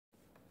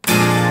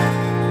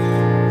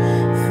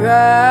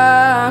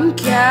From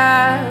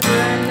Cabernet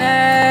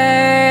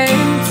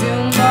to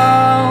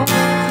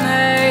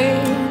Monet,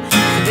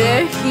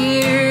 they're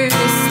here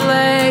to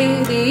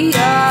slay the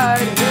art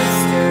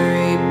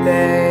history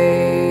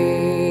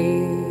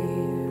babes.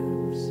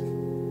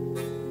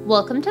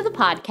 Welcome to the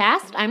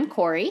podcast. I'm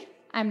Corey.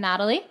 I'm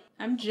Natalie.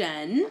 I'm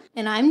Jen.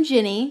 And I'm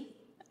Ginny.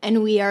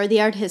 And we are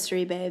the Art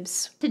History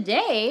Babes.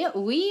 Today,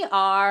 we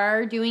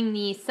are doing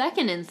the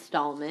second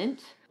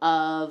installment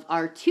of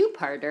our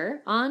two-parter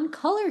on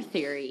color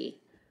theory.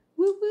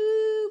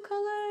 Woo-woo,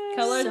 color.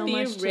 Color so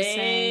theory. much to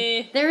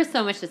say. There is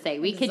so much to say.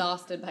 We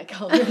Exhausted by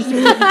colors.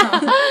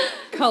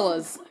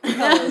 Colors.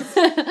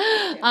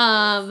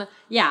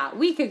 Yeah,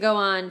 we could go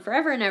on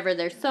forever and ever.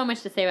 There's so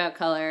much to say about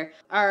color.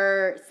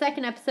 Our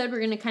second episode, we're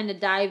going to kind of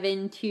dive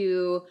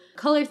into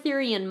color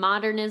theory and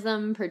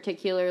modernism,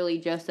 particularly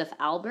Josef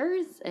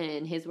Albers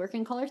and his work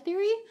in color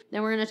theory.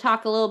 Then we're going to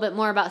talk a little bit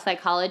more about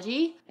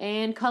psychology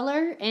and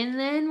color, and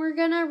then we're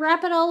going to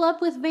wrap it all up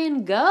with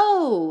Van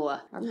Gogh.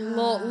 A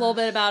little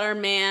bit about our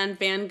man,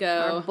 Van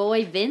Gogh. Our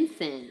boy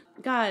Vincent.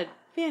 God,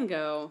 Van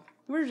Gogh.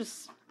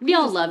 We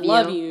all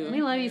love you.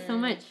 We love you so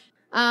much.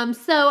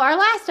 So our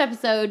last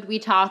episode, we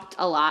talked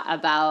a lot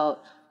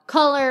about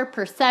color,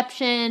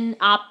 perception,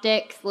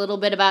 optics, a little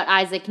bit about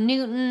Isaac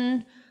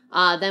Newton.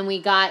 Then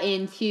we got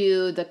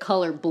into the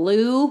color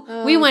blue.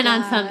 We went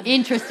on some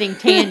interesting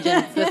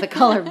tangents with the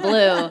color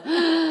blue.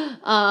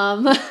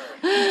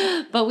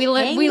 But we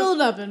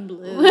Tangled up in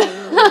blue.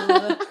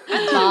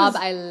 Bob,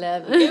 I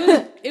love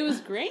it. It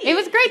was great. It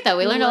was great, though.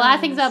 We learned a lot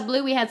of things about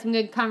blue. We had some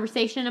good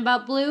conversation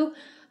about blue.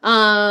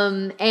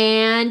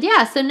 And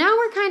yeah, so now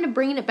we're kind of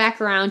bringing it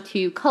back around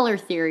to color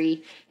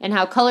theory and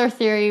how color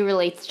theory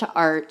relates to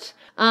art.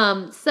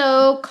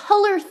 So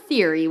color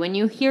theory, when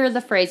you hear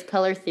the phrase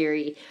color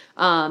theory,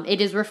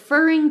 it is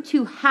referring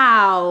to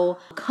how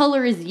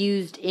color is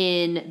used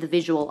in the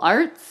visual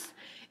arts.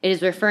 It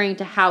is referring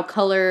to how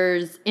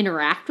colors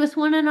interact with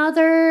one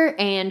another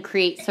and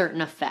create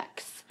certain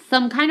effects.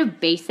 Some kind of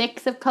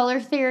basics of color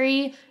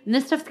theory, and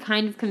this stuff's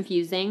kind of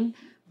confusing,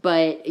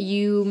 but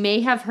you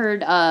may have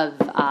heard of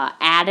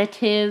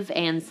additive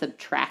and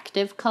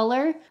subtractive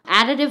color.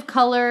 Additive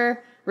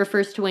color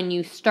refers to when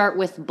you start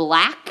with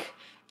black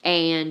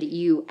and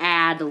you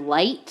add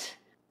light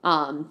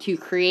to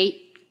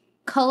create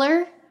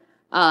color.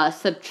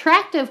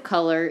 Subtractive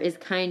color is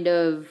kind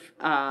of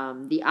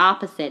the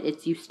opposite.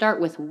 It's you start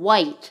with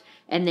white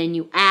and then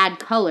you add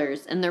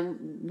colors. And the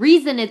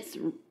reason it's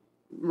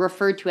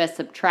referred to as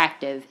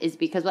subtractive is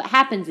because what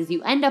happens is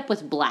you end up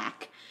with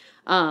black.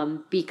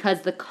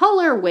 Because the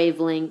color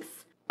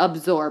wavelengths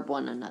absorb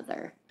one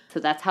another. So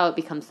that's how it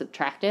becomes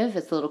subtractive.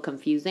 It's a little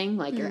confusing.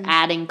 Like you're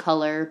adding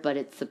color, but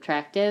it's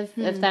subtractive,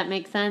 if that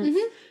makes sense. Mm-hmm.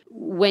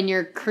 When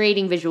you're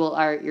creating visual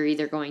art, you're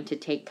either going to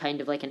take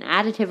kind of like an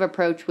additive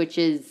approach, which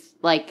is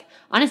like,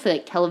 honestly,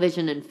 like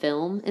television and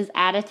film is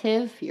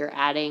additive. You're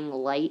adding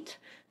light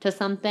to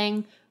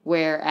something,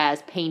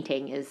 whereas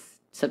painting is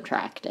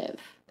subtractive.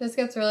 This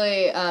gets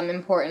really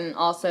important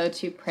also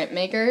to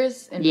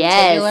printmakers in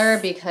particular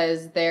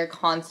because they're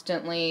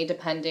constantly,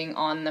 depending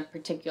on the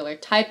particular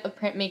type of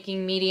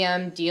printmaking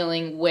medium,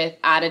 dealing with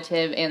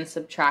additive and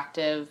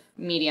subtractive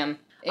medium.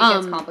 It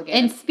gets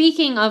complicated. And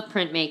speaking of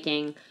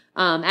printmaking,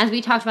 as we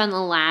talked about in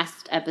the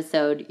last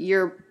episode,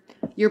 your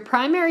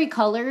primary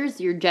colors,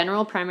 your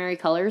general primary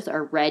colors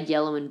are red,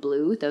 yellow, and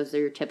blue. Those are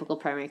your typical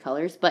primary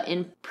colors. But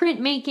in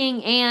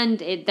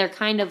printmaking, they're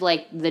kind of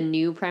like the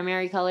new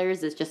primary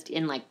colors, is just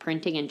in like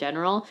printing in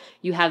general.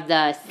 You have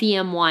the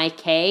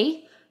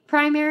CMYK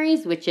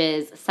primaries, which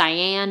is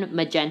cyan,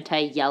 magenta,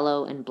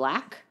 yellow, and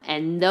black.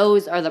 And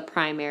those are the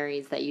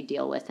primaries that you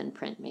deal with in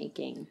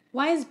printmaking.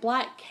 Why is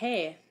black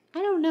K? I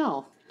don't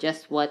know.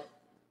 Just what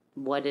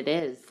it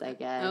is, I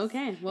guess.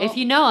 Okay. Well, if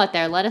you know out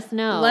there, let us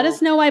know. Let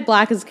us know why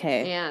black is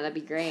K. Yeah, that'd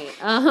be great.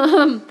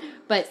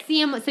 But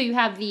so you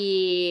have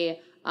the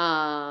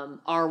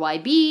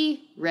RYB,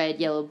 red,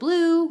 yellow,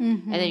 blue,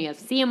 and then you have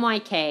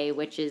CMYK,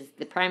 which is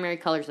the primary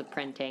colors of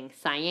printing,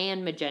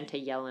 cyan, magenta,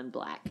 yellow, and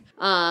black.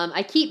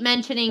 I keep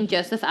mentioning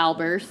Josef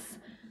Albers.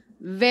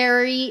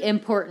 Very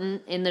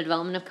important in the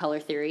development of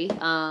color theory.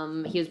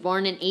 He was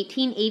born in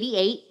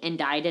 1888 and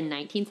died in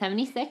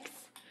 1976.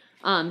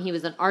 He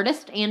was an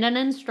artist and an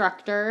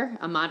instructor,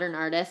 a modern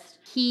artist.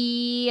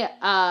 He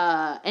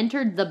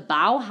entered the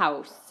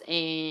Bauhaus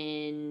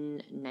in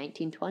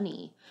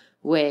 1920,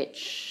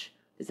 which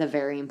is a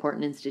very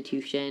important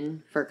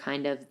institution for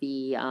kind of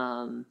the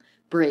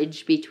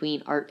bridge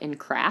between art and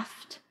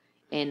craft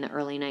in the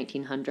early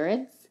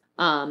 1900s.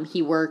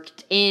 He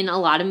worked in a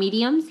lot of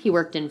mediums. He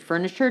worked in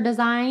furniture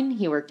design.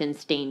 He worked in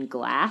stained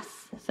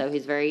glass. So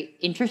he's very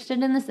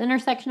interested in this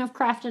intersection of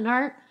craft and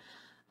art.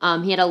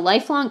 He had a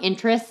lifelong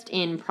interest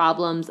in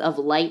problems of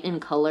light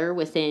and color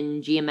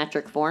within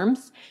geometric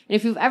forms. And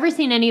if you've ever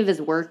seen any of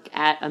his work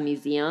at a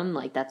museum,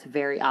 like that's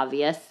very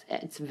obvious.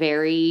 It's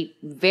very,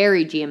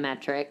 very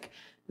geometric,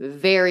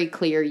 very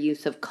clear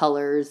use of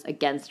colors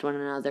against one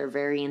another,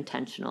 very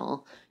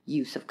intentional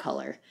use of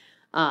color.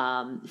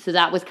 So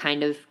that was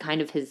kind of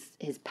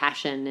his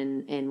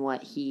passion and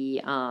what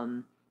he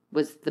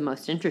was the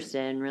most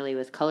interested in, really,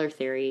 was color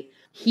theory.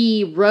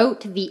 He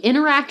wrote The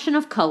Interaction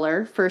of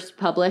Color, first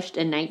published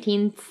in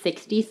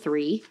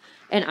 1963,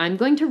 and I'm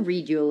going to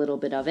read you a little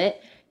bit of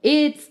it.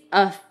 It's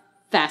a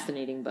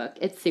fascinating book.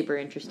 It's super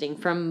interesting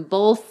from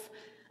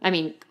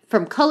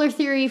from color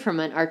theory, from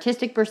an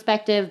artistic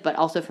perspective, but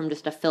also from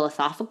just a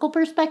philosophical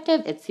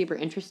perspective. It's super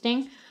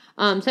interesting. So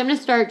I'm going to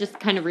start just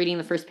kind of reading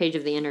the first page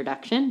of the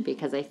introduction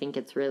because I think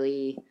it's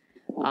really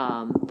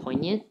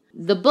poignant.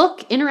 The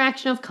book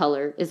Interaction of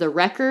Color is a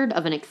record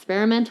of an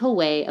experimental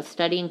way of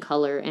studying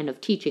color and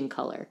of teaching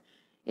color.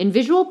 In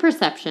visual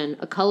perception,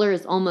 a color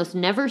is almost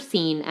never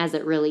seen as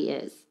it really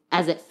is,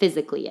 as it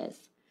physically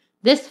is.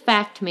 This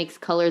fact makes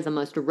color the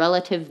most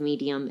relative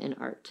medium in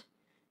art.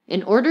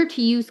 In order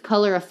to use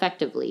color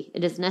effectively,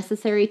 it is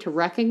necessary to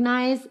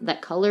recognize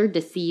that color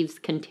deceives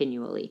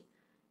continually.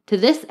 To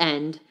this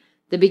end,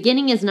 the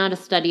beginning is not a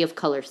study of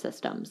color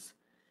systems.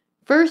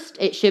 First,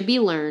 it should be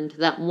learned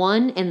that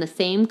one and the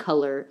same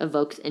color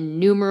evokes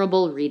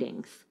innumerable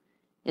readings.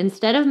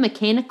 Instead of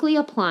mechanically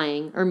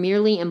applying or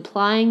merely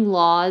implying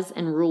laws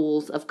and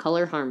rules of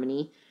color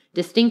harmony,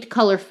 distinct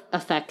color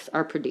effects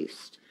are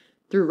produced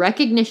through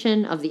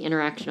recognition of the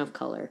interaction of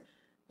color,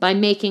 by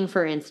making,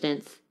 for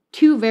instance,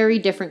 two very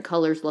different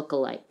colors look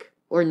alike,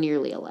 or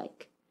nearly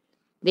alike.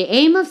 The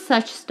aim of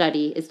such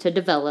study is to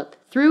develop,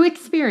 through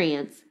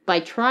experience,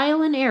 by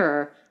trial and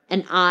error,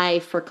 an eye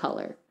for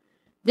color.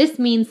 This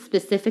means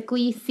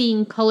specifically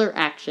seeing color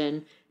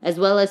action as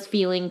well as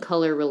feeling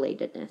color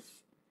relatedness.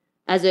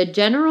 As a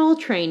general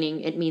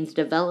training, it means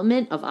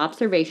development of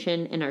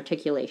observation and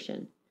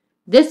articulation.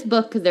 This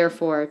book,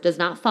 therefore, does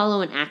not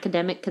follow an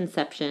academic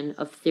conception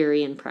of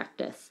theory and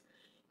practice.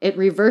 It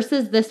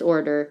reverses this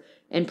order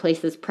and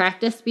places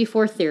practice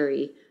before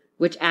theory,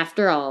 which,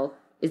 after all,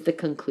 is the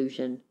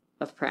conclusion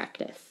of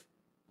practice.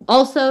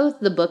 Also,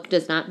 the book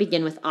does not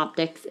begin with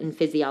optics and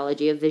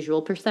physiology of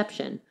visual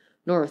perception,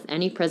 nor with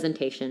any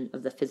presentation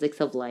of the physics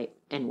of light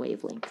and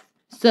wavelength.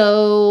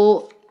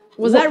 So...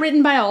 Was that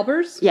written by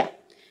Albers? Yeah.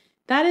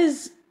 That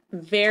is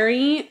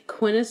very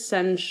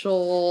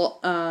quintessential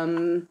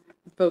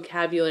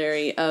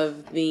vocabulary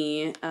of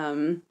the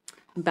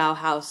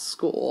Bauhaus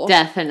school.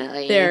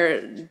 Definitely.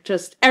 They're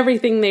just,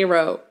 everything they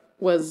wrote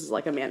was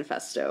like a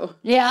manifesto.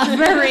 Yeah,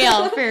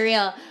 for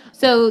real.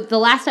 So the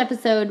last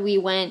episode, we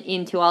went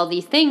into all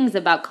these things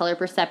about color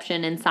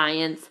perception and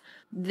science.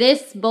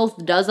 This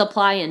both does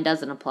apply and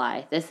doesn't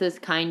apply. This is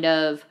kind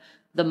of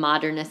the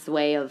modernist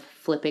way of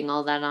flipping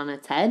all that on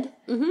its head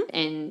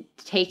and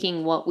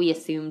taking what we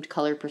assumed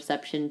color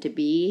perception to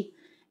be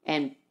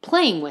and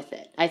playing with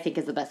it, I think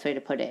is the best way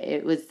to put it.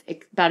 It was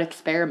about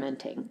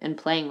experimenting and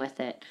playing with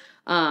it.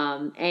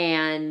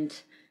 And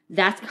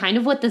that's kind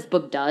of what this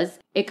book does.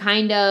 It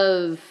kind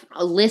of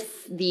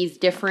lists these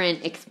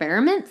different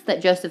experiments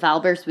that Josef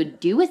Albers would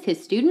do with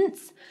his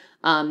students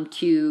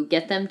to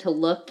get them to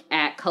look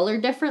at color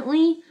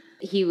differently.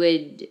 He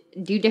would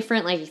do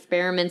different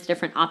experiments,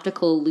 different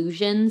optical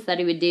illusions that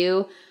he would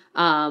do.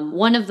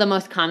 One of the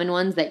most common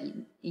ones that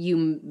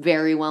you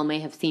very well may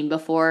have seen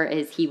before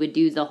is he would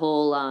do the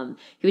whole,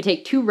 he would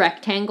take two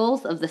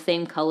rectangles of the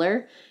same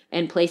color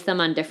and place them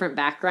on different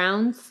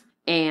backgrounds.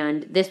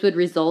 And this would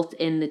result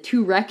in the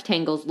two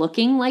rectangles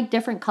looking like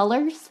different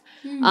colors.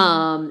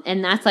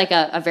 And that's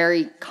a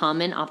very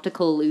common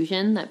optical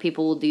illusion that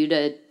people will do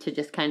to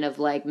just kind of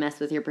mess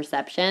with your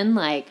perception,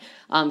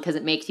 because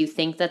it makes you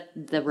think that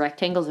the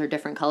rectangles are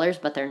different colors,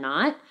 but they're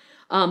not.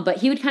 But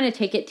he would kind of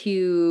take it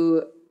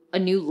to a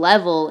new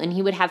level, and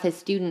he would have his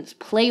students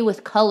play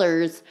with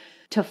colors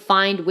to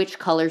find which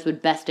colors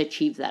would best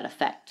achieve that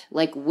effect.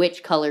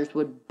 Which colors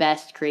would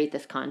best create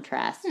this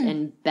contrast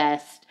and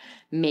best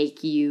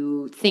make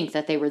you think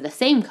that they were the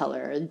same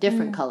color or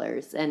different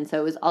colors. And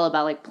so it was all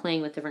about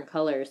playing with different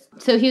colors.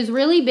 So he was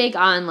really big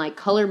on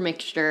color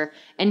mixture,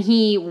 and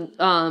he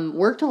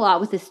worked a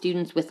lot with his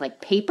students with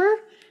paper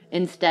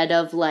instead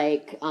of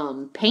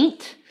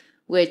paint,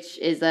 which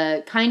is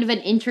a kind of an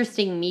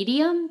interesting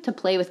medium to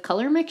play with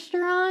color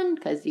mixture on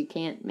because you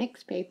can't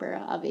mix paper,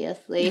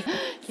 obviously.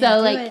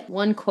 So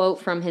one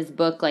quote from his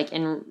book,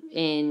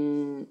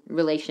 in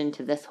relation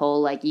to this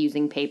whole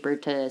using paper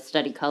to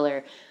study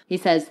color, he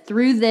says,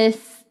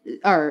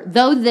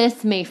 though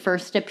this may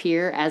first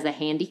appear as a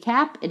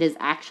handicap, it is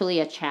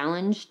actually a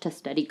challenge to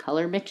study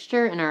color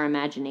mixture in our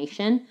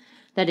imagination,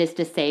 that is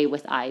to say,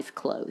 with eyes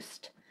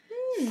closed.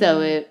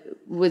 So it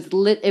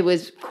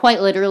was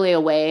quite literally a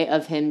way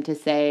of him to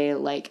say,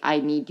 I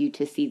need you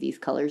to see these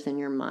colors in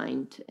your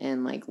mind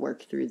and,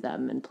 work through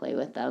them and play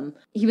with them.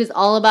 He was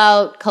all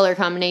about color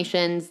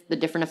combinations, the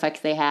different effects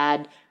they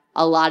had.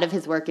 A lot of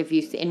his work, if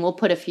you see, and we'll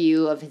put a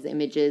few of his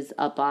images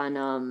up on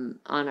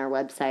our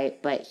website,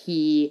 but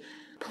he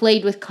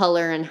played with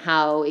color and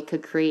how it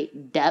could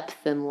create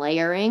depth and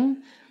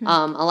layering.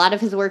 A lot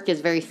of his work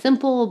is very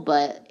simple,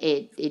 but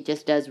it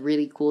just does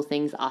really cool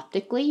things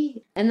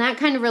optically. And that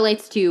kind of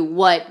relates to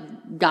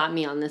what got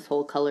me on this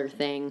whole color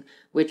thing,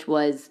 which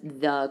was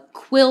the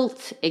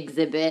quilt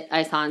exhibit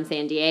I saw in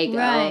San Diego.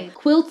 Right.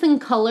 Quilts in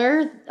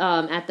Color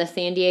at the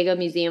San Diego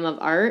Museum of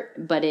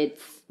Art, but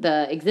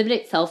the exhibit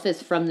itself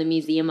is from the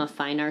Museum of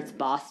Fine Arts,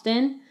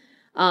 Boston.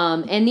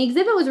 And the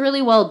exhibit was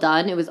really well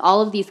done. It was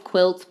all of these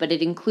quilts, but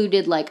it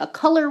included like a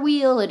color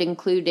wheel. It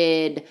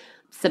included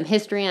some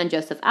history on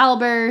Josef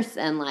Albers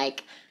and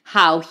like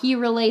how he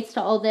relates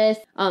to all this.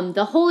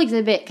 The whole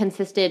exhibit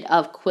consisted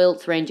of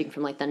quilts ranging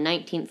from like the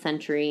 19th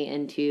century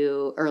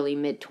into early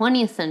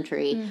mid-20th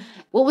century.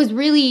 What was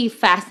really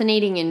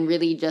fascinating and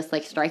really just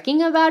like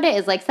striking about it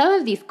is like some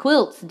of these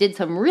quilts did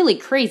some really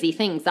crazy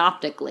things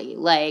optically.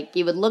 Like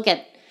you would look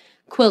at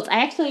quilts.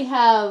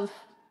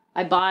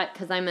 I bought,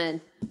 because I'm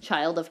a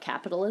child of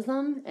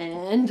capitalism,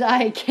 and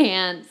I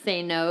can't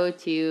say no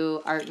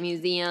to art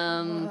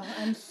museum. Oh,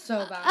 I'm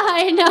so bad.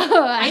 I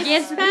know.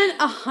 I spent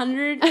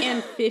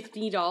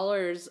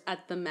 $150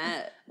 at the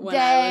Met when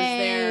I was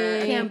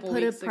there. A Can't couple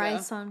put a weeks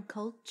price ago. on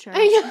culture.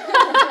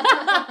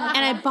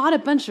 And I bought a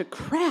bunch of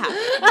crap.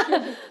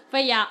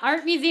 But yeah,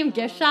 art museum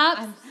gift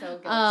shops. I'm so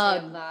guilty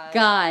of that.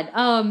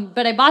 God.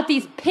 But I bought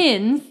these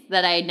pins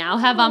that I now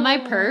have on my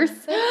purse.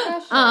 So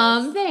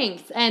precious.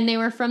 Thanks. And they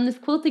were from this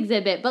quilt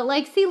exhibit. But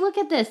like, see, look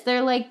at this.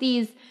 They're like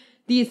these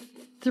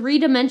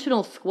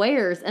 3-dimensional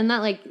squares, and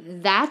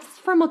that's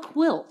from a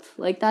quilt.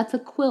 Like, that's a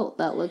quilt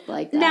that looked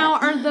like that. Now,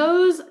 are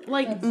those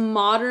like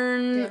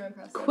modern damn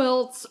impressive.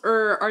 quilts,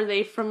 or are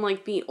they from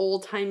like the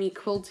old-timey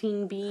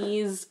quilting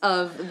bees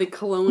of the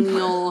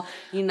colonial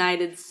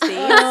United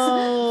States?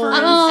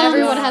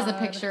 Everyone has a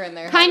picture in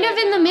their head kind of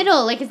right in the now.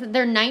 middle. Like,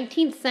 they're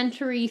 19th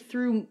century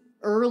through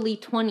early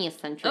 20th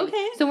century.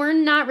 Okay. So we're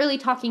not really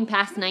talking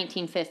past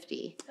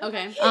 1950.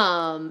 Okay.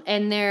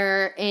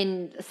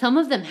 And some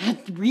of them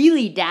have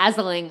really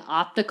dazzling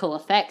optical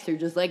effects. You're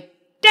just like,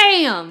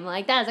 damn,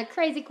 like that's a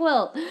crazy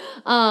quilt.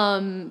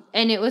 And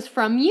it was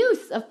from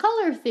use of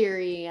color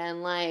theory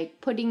and like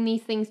putting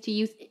these things to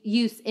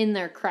use in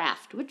their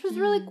craft, which was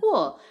really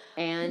cool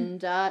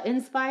and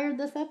inspired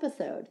this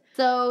episode.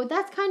 So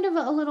that's kind of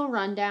a little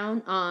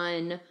rundown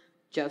on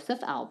Josef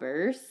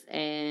Albers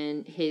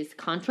and his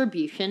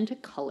contribution to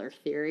color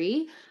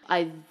theory.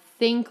 I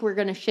think we're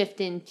going to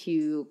shift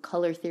into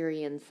color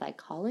theory and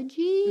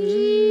psychology.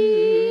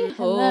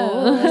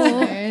 Hello,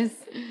 listeners.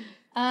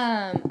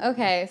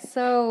 Okay,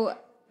 so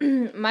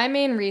my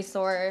main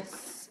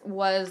resource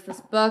was this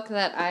book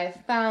that I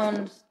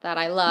found that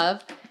I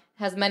love. It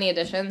has many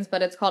editions,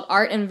 but it's called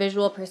Art and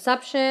Visual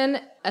Perception,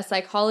 A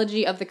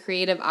Psychology of the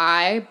Creative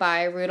Eye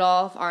by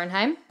Rudolf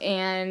Arnheim.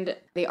 And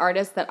the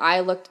artists that I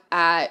looked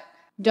at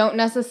don't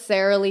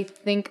necessarily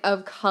think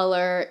of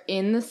color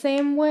in the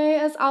same way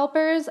as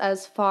Albers,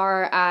 as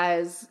far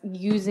as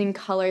using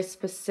color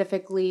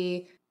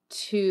specifically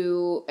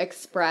to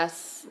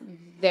express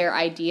their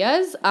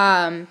ideas.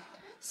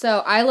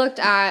 So I looked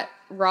at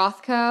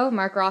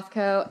Mark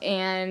Rothko,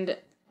 and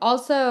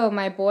also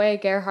my boy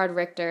Gerhard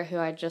Richter, who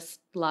I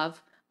just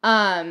love,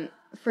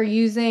 for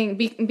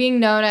being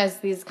known as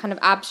these kind of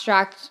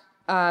abstract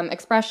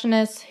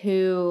expressionists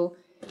who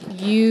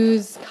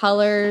use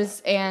colors,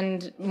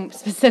 and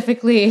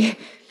specifically,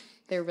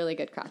 they're really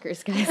good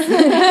crackers, guys.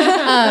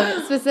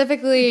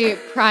 Specifically,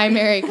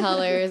 primary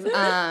colors,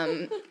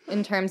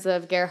 in terms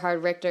of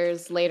Gerhard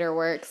Richter's later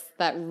works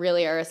that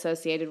really are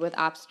associated with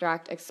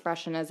abstract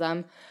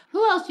expressionism.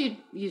 Who else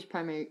used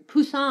primary?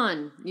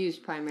 Poussin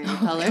used primary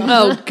color.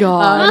 Oh,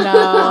 God.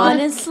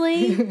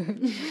 Honestly,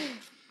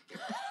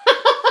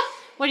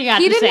 What do you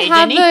got He to say,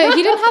 didn't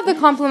Jenny? have the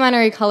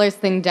complementary colors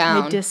thing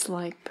down. I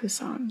dislike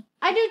Poussin.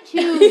 I do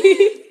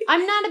too.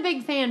 I'm not a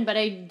big fan, but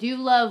I do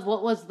love,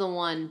 what was the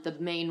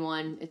main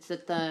one? It's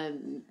at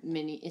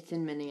it's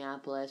in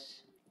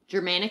Minneapolis.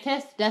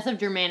 Germanicus? Death of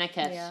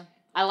Germanicus. Yeah.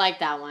 I like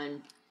that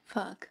one.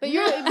 Fuck. But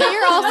you're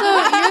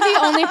the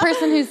only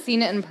person who's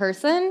seen it in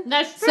person.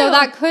 That's true. So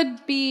that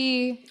could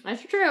be.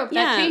 That's true.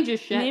 That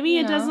changes shit. Maybe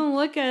it know. doesn't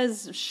look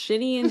as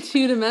shitty and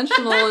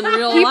two-dimensional in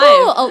real A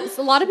life.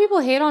 lot of people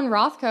hate on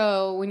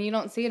Rothko when you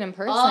don't see it in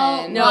person.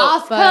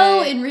 Rothko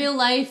but in real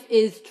life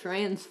is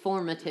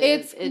transformative.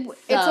 It's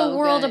so a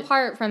world good.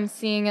 apart from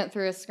seeing it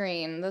through a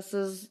screen. This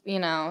is,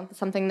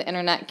 something the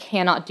internet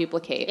cannot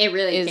duplicate. It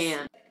really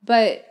can.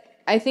 But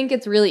I think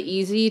it's really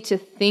easy to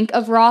think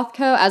of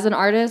Rothko as an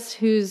artist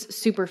who's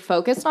super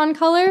focused on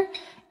color.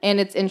 And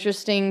it's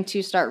interesting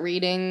to start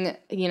reading,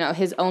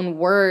 his own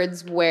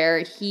words where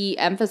he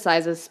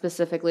emphasizes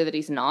specifically that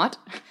he's not.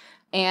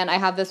 And I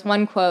have this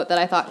one quote that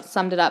I thought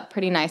summed it up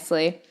pretty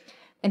nicely.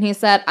 And he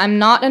said, "I'm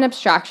not an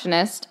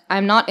abstractionist.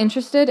 I'm not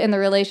interested in the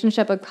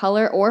relationship of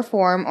color or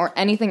form or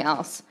anything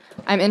else.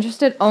 I'm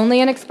interested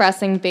only in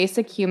expressing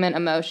basic human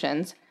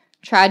emotions,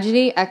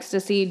 tragedy,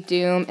 ecstasy,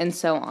 doom, and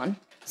so on."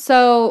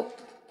 So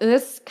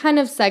this kind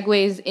of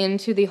segues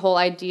into the whole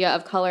idea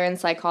of color and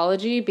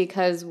psychology,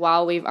 because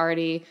while we've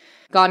already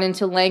gone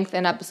into length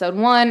in episode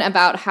 1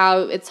 about how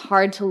it's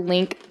hard to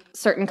link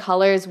certain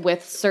colors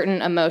with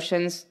certain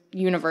emotions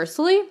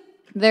universally.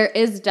 There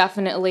is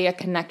definitely a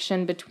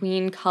connection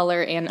between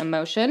color and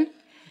emotion.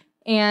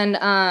 And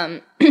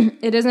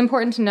it is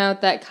important to note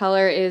that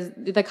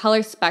the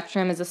color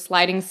spectrum is a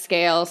sliding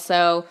scale.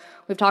 So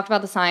we've talked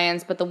about the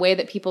science, but the way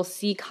that people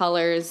see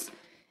colors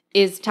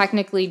is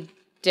technically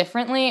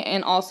differently,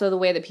 and also the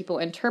way that people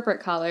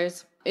interpret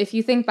colors. If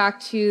you think back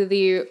to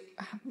the,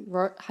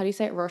 how do you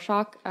say it,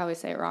 Rorschach? I always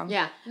say it wrong.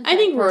 Yeah. Okay. I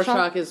think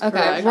Rorschach is correct.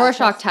 Okay,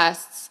 Rorschach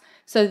tests.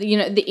 So,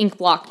 the ink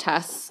block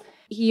tests.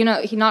 He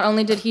not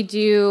only did he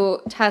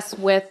do tests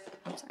with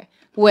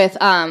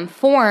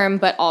form,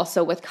 but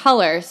also with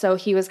color. So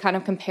he was kind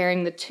of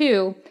comparing the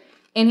two,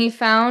 and he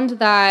found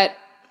that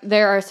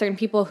there are certain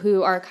people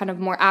who are kind of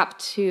more apt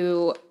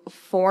to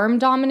form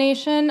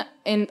domination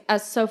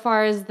as so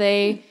far as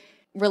they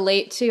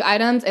relate to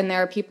items, and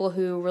there are people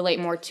who relate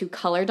more to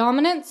color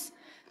dominance.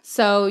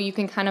 So you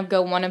can kind of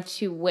go one of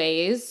two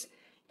ways.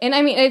 And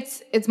I mean,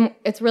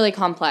 it's really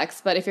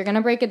complex, but if you're going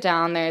to break it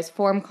down, there's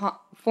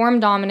form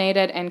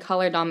dominated and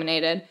color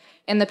dominated.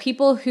 And the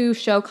people who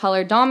show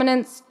color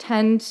dominance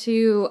tend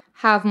to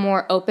have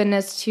more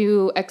openness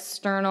to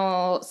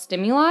external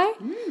stimuli.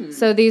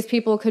 So these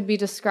people could be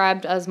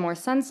described as more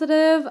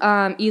sensitive,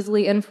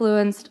 easily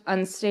influenced,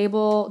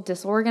 unstable,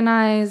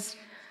 disorganized,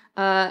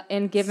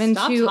 and given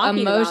to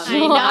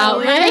emotional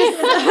outlets.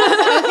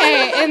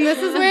 Okay, and this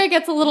is where it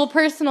gets a little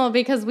personal,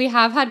 because we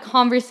have had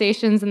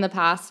conversations in the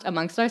past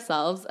amongst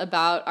ourselves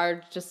about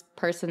our just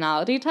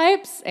personality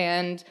types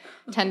and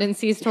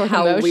tendencies toward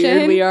how emotion.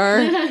 Weird we are.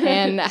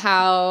 And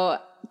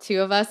how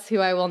two of us, who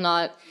I will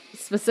not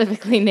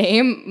specifically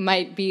name,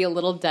 might be a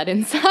little dead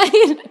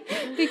inside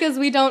because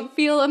we don't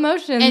feel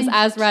emotions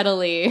as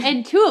readily.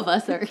 And two of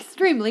us are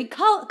extremely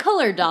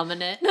color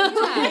dominant.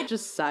 Yeah.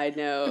 Just side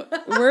note,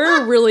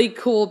 we're a really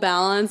cool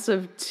balance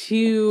of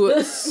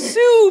two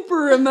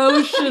super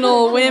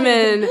emotional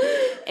women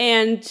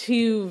and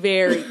two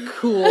very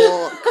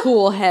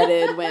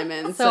cool-headed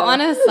women. So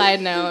on a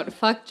side note,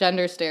 fuck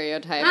gender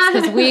stereotypes,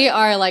 because we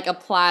are like a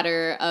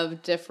platter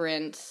of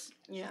different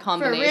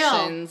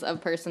combinations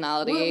of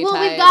personality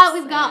types.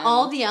 We've got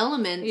all the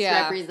elements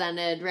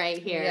represented right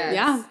here.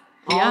 Yes.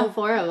 All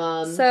four of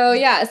them.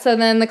 So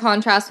then the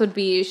contrast would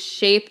be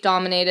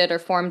shape-dominated or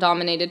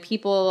form-dominated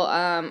people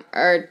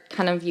are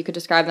kind of, you could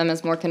describe them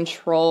as more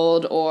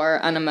controlled or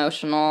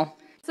unemotional.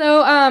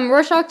 So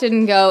Rorschach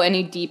didn't go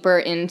any deeper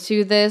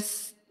into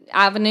this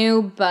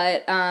avenue,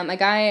 but a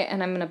guy,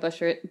 and I'm going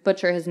to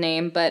butcher his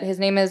name, but his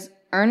name is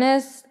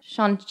Ernest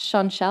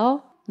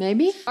Schonchell.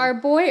 Maybe? Our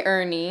boy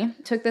Ernie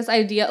took this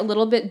idea a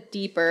little bit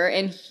deeper,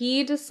 and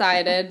he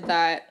decided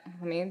that,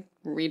 let me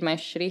read my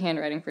shitty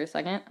handwriting for a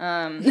second.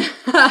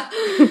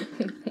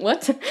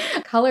 What?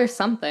 Color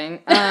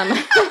something. Wait,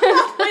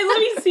 let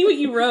me see what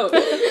you wrote.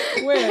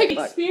 Where?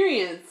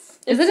 Experience.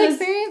 Is it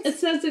experience? It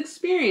says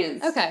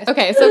experience.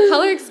 Okay, so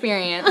color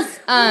experience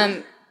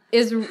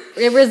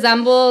it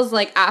resembles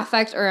like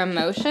affect or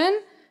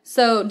emotion.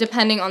 So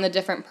depending on the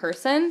different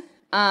person,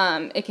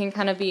 it can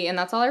kind of be, and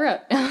that's all I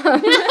wrote.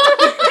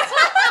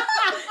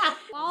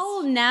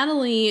 While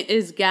Natalie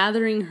is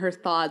gathering her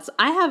thoughts,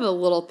 I have a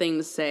little thing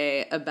to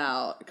say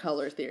about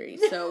color theory.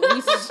 So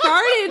we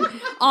started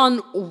on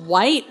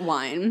white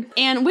wine,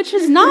 and which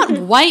is not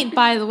white,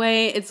 by the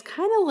way. It's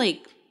kind of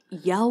like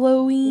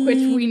yellowy,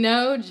 which we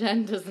know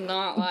Jen does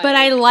not like. But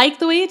I like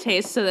the way it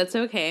tastes, so that's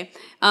okay.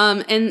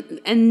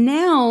 And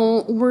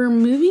now we're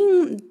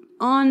moving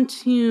on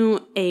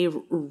to a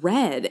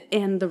red,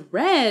 and the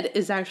red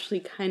is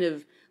actually kind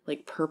of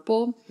like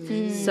purple.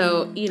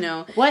 So,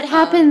 what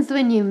happens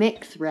when you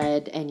mix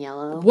red and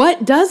yellow?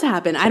 What does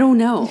happen? I don't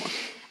know.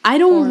 I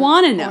don't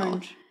want to know.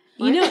 Orange.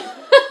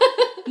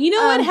 You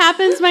know what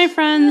happens, my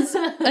friends?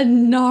 A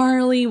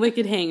gnarly,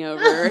 wicked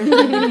hangover.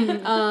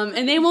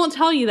 And they won't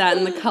tell you that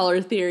in the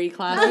color theory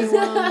classes.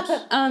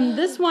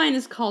 This wine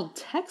is called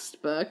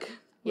Textbook.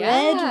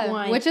 Red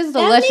wine, which is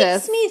delicious. That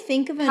makes me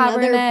think of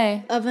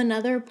Cabernet.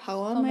 another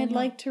poem I'd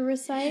like to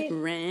recite.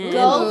 Red,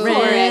 Go for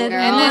it, girl.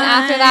 And then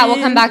after that,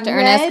 we'll come back to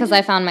Ernest because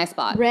I found my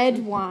spot.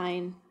 Red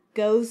wine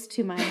goes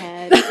to my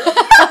head.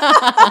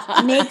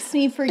 Makes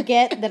me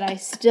forget that I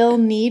still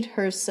need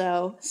her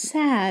so.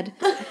 Sad.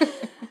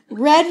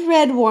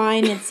 Red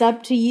wine, it's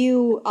up to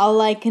you. All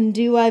I can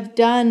do, I've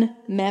done.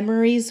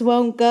 Memories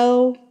won't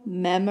go.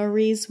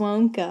 Memories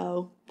won't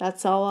go.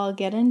 That's all I'll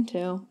get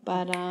into.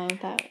 But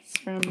that's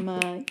from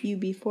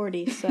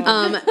UB40. So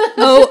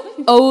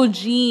OG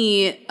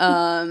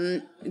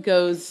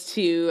goes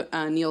to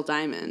Neil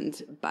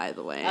Diamond, by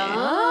the way.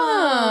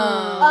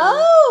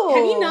 Oh.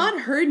 Have you not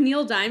heard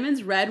Neil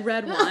Diamond's Red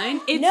Wine?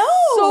 It's No.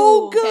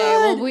 so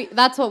good. Okay, well,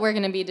 that's what we're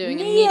going to be doing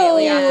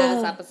immediately after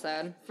this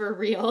episode. For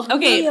real.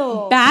 Okay,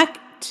 Real. back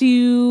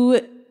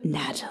to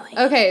Natalie.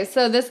 Okay,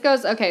 so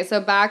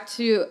back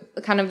to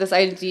kind of this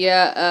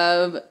idea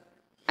of,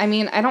 I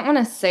mean, I don't want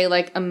to say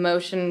like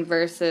emotion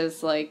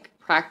versus like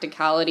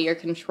practicality or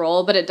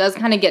control, but it does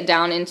kind of get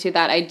down into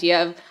that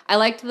idea of, I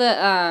liked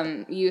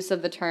the use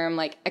of the term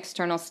like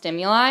external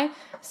stimuli.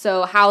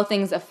 So how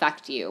things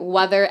affect you,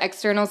 whether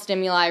external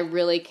stimuli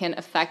really can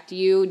affect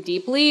you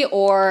deeply,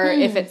 or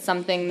if it's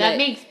something that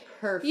makes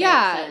perfect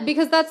sense.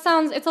 Because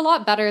it's a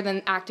lot better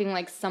than acting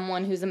like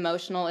someone who's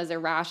emotional is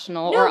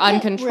irrational or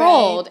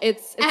uncontrolled. Right.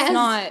 It's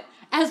not.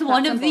 As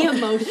one of the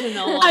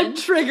emotional ones. I'm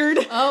triggered.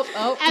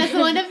 As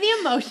one of the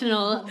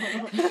emotional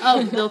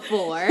of the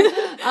four,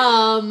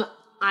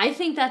 I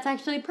think that's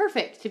actually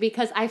perfect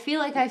because I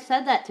feel like I've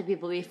said that to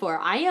people before.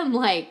 I am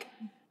like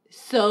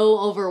so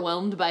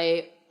overwhelmed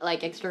by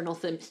like external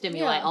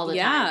stimuli all the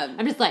time.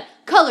 I'm just like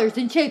colors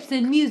and shapes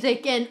and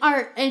music and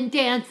art and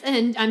dance,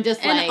 and I'm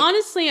just like, and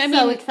honestly, I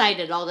so mean,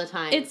 excited all the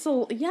time. It's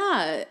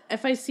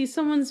if I see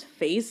someone's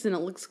face and it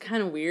looks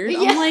kind of weird,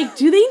 I'm like,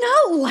 do they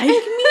not like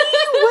me?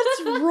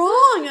 What's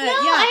wrong? No,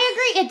 I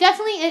agree. It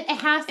definitely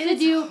it has to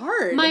do.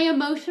 Hard. My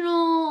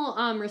emotional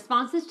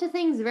responses to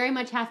things very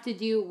much have to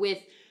do with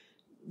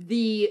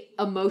the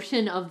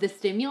emotion of the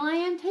stimuli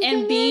I'm taking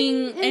and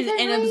being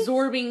and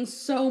absorbing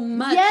so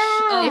much.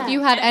 Yeah. If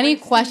you had any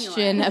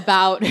question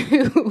about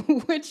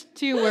which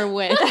two were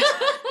which,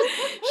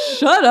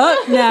 shut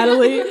up,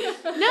 Natalie.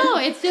 No,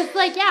 it's just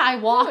like, I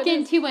walk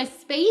into a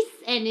space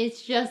and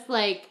it's just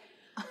like,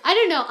 I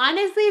don't know.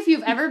 Honestly, if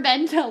you've ever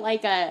been to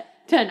like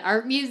to an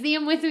art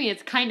museum with me,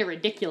 it's kind of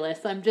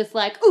ridiculous. I'm just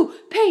like, ooh,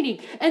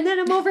 painting, and then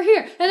I'm over here,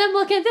 and I'm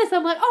looking at this.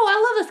 I'm like, oh, I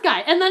love this guy,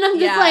 and then I'm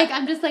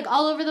just like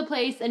all over the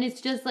place, and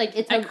it's just like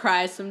I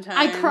cry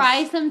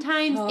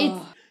sometimes.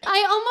 Oh.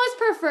 I almost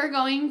prefer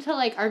going to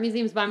like art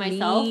museums by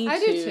myself. Me I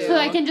do too. So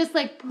I can just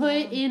like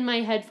put in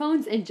my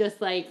headphones and just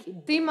like.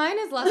 See, mine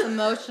is less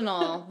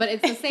emotional, but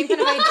it's the same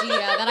kind of idea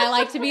that I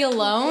like to be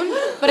alone,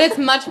 but it's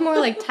much more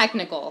like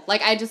technical.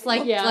 Like I just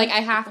like I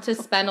have to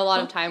spend a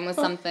lot of time with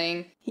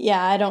something.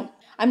 Yeah,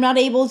 I'm not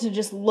able to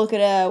just look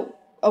at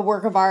a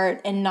work of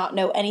art and not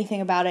know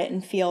anything about it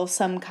and feel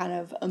some kind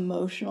of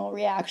emotional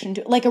reaction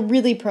to it, like a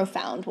really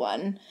profound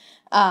one.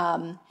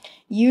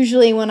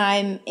 Usually when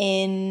I'm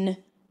in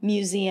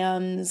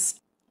museums,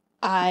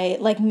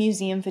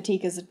 museum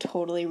fatigue is a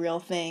totally real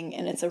thing,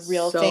 and it's a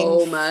real thing.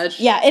 So much.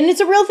 Yeah, and it's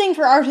a real thing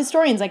for art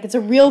historians. Like, it's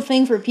a real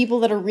thing for people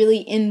that are really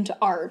into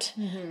art.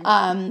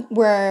 Mm-hmm.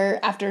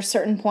 Where after a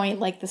certain point,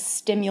 like, the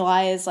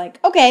stimuli is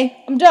like,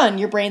 okay, I'm done.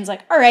 Your brain's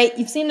like, all right,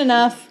 you've seen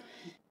enough.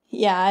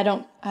 Yeah, I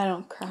don't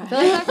cry. I feel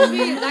like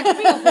that could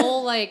be a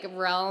whole like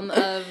realm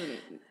of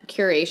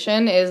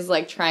curation, is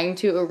like trying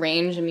to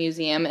arrange a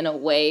museum in a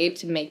way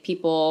to make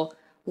people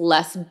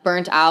less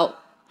burnt out,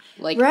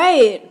 like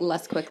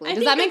less quickly.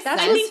 Does that make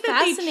sense? That's what's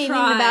fascinating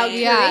about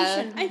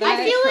curation.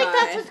 I feel like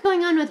that's what's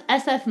going on with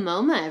SF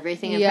MoMA.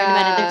 Everything I've heard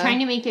about it, they're trying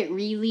to make it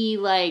really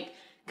like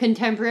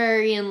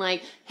contemporary and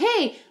like,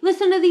 hey,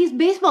 listen to these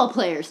baseball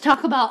players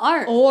talk about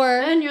art,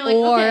 and you're like,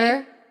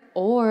 okay.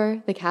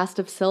 Or the cast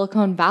of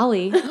Silicon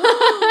Valley.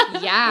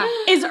 Yeah.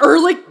 Is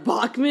Erlich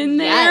Bachman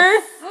there?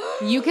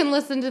 Yes. You can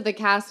listen to the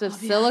cast of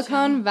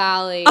Silicon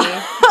Valley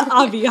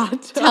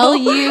tell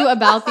you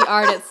about the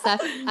art at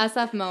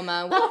SF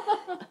MoMA.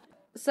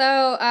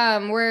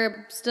 So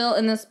we're still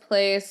in this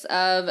place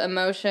of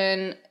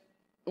emotion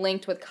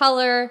linked with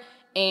color,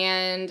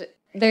 and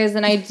there's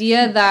an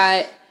idea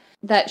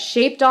that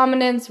shape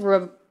dominance,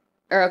 I'll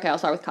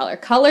start with color.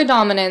 Color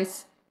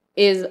dominance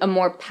is a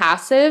more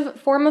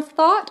passive form of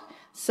thought.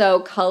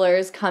 So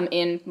colors come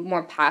in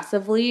more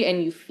passively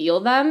and you feel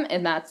them,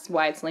 and that's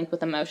why it's linked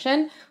with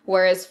emotion.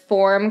 Whereas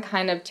form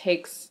kind of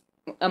takes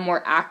a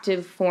more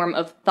active form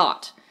of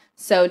thought.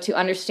 So to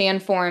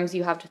understand forms,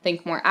 you have to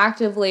think more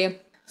actively.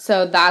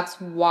 So that's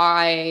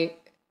why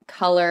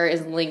color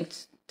is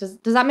linked. Does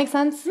that make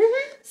sense?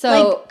 Mm-hmm.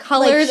 So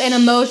colors and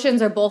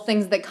emotions are both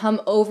things that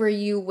come over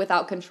you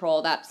without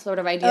control. That sort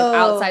of idea of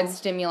outside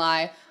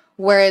stimuli.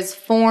 Whereas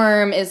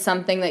form is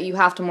something that you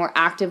have to more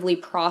actively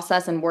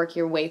process and work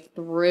your way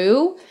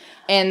through.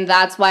 And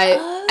that's why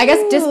I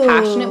guess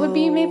dispassionate would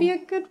be maybe a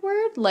good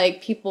word.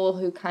 Like people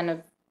who kind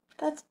of...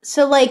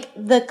 So like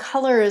the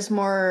color is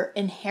more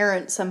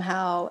inherent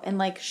somehow, and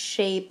like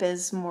shape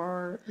is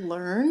more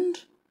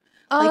learned?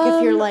 Like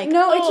if you're like...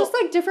 No, it's just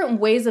like different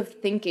ways of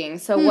thinking.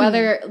 So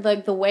whether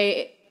like the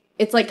way...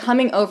 It's like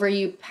coming over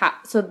you...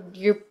 So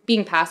you're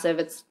being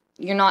passive.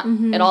 You're not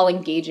at all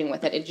engaging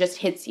with it. It just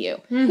hits you.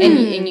 Mm-hmm.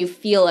 And you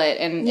feel it,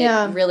 and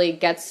it really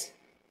gets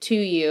to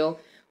you.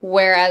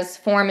 Whereas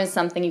form is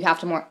something you have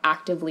to more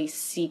actively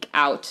seek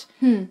out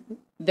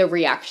the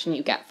reaction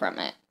you get from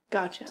it.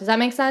 Gotcha. Does that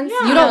make sense?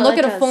 Yeah, you don't look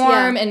at a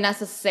form and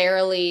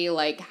necessarily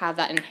like have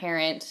that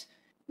inherent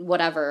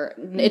whatever.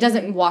 Mm-hmm. It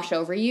doesn't wash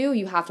over you.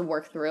 You have to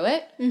work through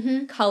it.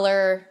 Mm-hmm.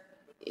 Color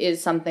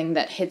is something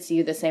that hits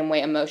you the same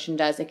way emotion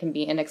does. It can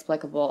be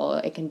inexplicable.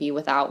 It can be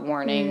without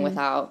warning,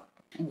 without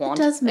want.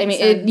 It does make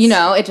sense.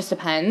 It just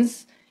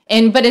depends.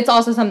 But it's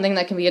also something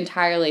that can be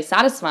entirely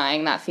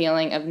satisfying, that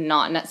feeling of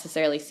not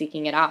necessarily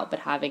seeking it out, but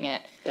having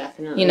it.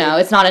 Definitely.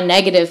 It's not a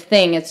negative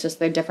thing. It's just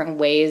there are different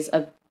ways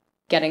of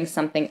getting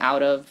something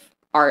out of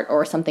art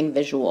or something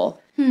visual.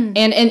 And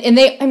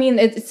they, I mean,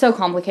 it's so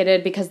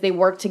complicated because they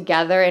work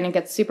together, and it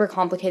gets super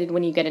complicated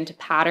when you get into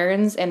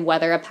patterns and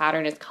whether a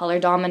pattern is color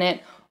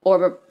dominant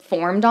or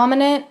form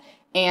dominant.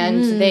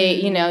 And they,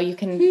 you know, you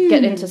can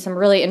get into some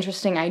really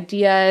interesting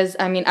ideas.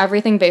 I mean,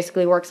 everything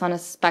basically works on a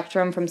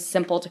spectrum from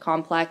simple to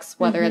complex,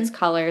 whether it's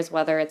colors,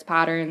 whether it's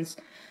patterns.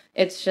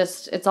 It's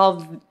just, it's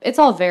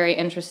all very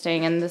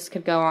interesting, and this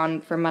could go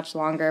on for much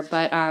longer,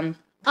 but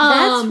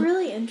that's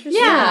really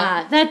interesting.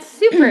 Yeah, that's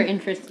super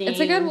interesting. it's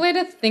a good way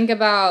to think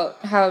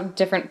about how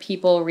different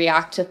people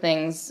react to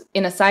things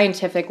in a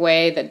scientific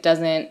way that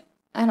doesn't,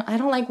 I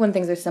don't like when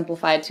things are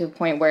simplified to a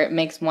point where it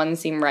makes one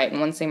seem right and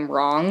one seem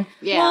wrong.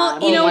 Yeah,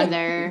 well, you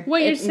know,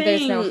 what you're saying,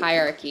 there's no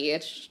hierarchy.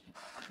 It's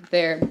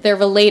they're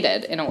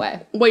related in a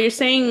way. What you're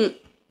saying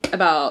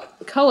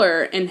about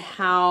color and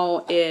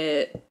how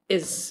it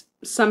is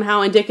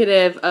somehow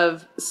indicative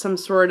of some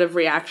sort of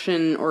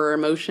reaction or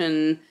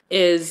emotion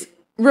is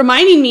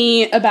reminding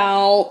me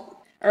about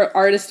our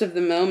artist of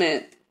the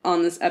moment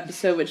on this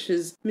episode, which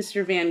is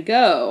Mr. Van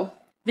Gogh.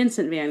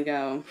 Vincent Van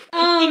Gogh.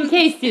 In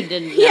case you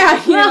didn't know.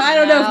 Yeah, you know, I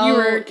don't know if you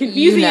were Now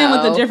confusing you him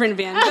with know. a different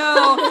Van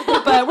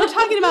Gogh, but we're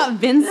talking about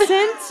Vincent.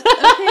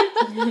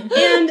 Okay?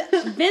 And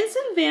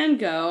Vincent Van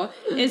Gogh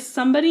is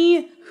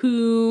somebody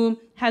who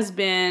has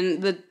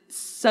been the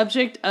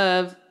subject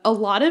of a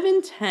lot of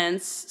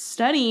intense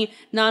study,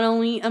 not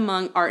only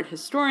among art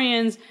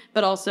historians,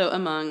 but also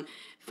among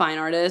fine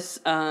artists.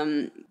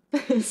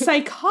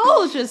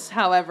 Psychologists,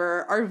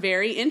 however, are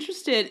very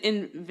interested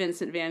in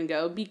Vincent Van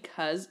Gogh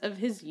because of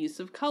his use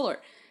of color.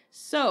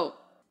 So,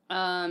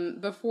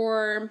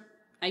 before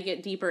I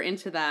get deeper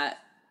into that,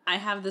 I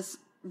have this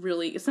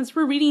really, since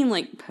we're reading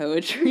like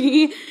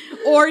poetry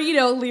or, you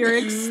know,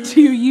 lyrics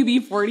to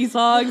UB40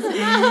 songs,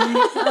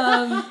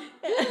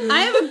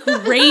 I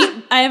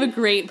have a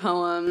great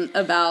poem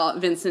about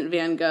Vincent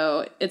Van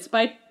Gogh. It's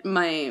by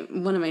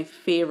one of my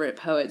favorite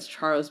poets,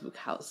 Charles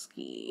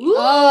Bukowski. Ooh,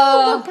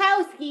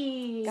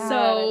 Bukowski. God, I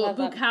So love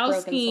that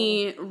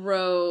Bukowski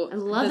wrote I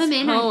love this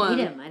him and poem. I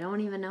hate him. I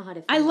don't even know how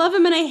to feel. I love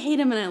him and I hate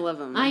him and I love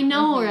him. I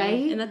know,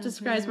 right? And that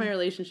describes my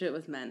relationship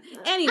with men.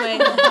 Anyway,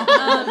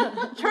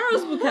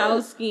 Charles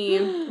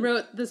Bukowski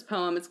wrote this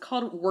poem. It's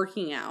called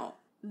Working Out.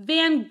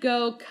 Van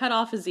Gogh cut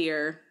off his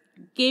ear,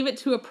 gave it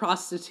to a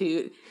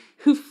prostitute,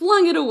 who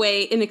flung it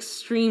away in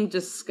extreme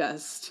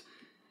disgust.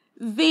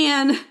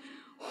 Van,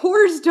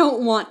 whores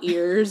don't want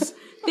ears.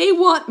 They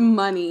want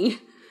money.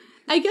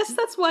 I guess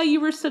that's why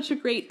you were such a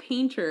great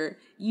painter.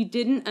 You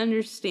didn't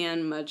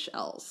understand much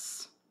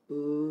else.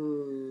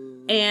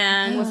 Ooh.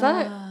 And Was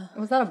that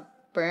a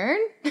burn?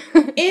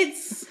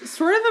 it's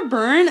sort of a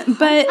burn,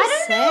 but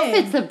I don't know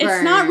if it's a burn.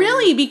 it's not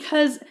really,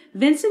 because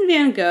Vincent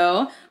Van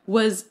Gogh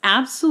was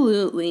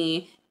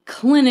absolutely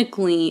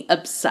clinically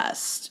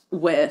obsessed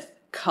with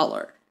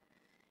color.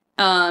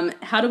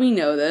 How do we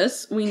know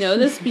this? We know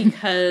this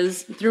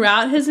because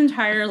throughout his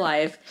entire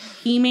life,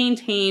 he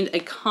maintained a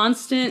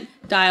constant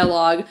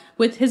dialogue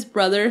with his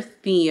brother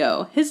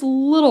Theo, his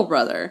little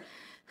brother,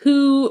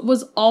 who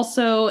was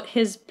also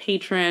his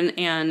patron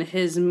and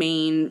his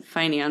main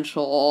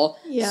financial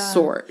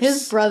source.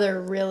 His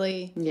brother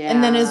really, Yeah.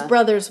 and then his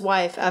brother's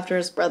wife, after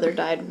his brother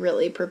died,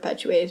 really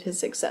perpetuated his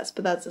success.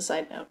 But that's a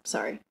side note.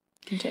 Sorry.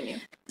 Continue.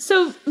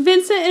 So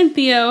Vincent and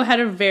Theo had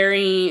a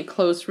very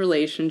close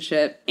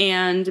relationship,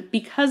 and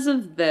because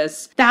of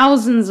this,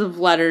 thousands of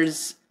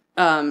letters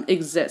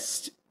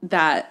exist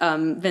that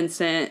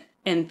Vincent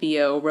and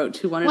Theo wrote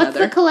to one What's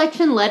another. the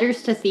collection?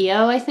 Letters to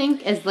Theo, I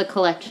think, is the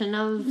collection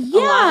of a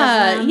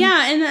lot of them.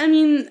 Yeah, and I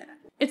mean,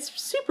 it's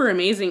super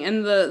amazing,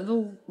 and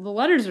the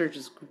letters are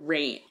just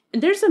great.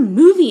 And there's a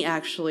movie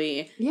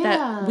actually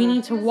that we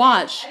need to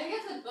watch.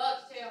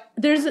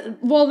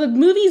 The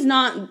movie's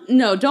not,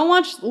 no, don't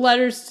watch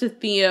Letters to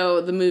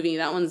Theo, the movie,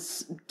 that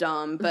one's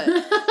dumb, but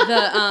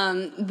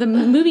the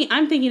movie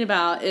I'm thinking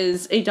about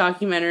is a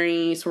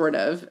documentary, sort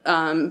of,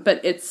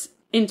 but it's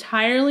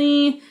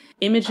entirely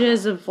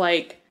images of,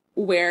 like,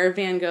 where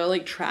Van Gogh,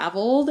 like,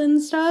 traveled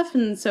and stuff,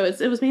 and so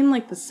it was made in,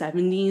 like, the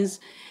 70s,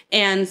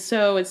 and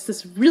so it's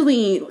this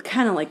really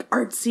kind of, like,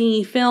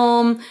 artsy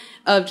film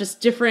of just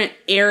different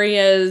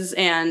areas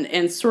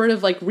and sort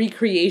of like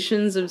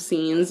recreations of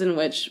scenes in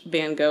which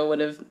Van Gogh would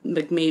have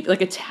like made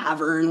like a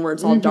tavern where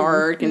it's all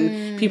dark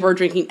and people are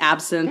drinking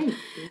absinthe.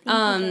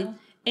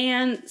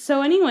 And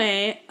so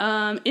anyway,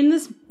 in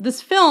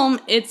this film,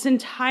 it's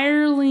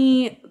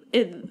entirely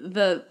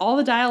all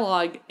the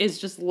dialogue is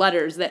just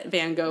letters that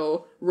Van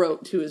Gogh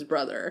wrote to his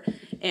brother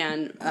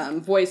and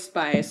voiced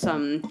by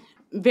some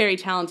very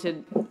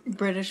talented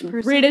British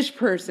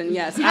person.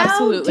 Yes,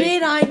 absolutely. How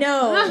did I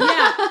know?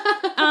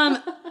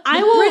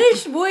 I will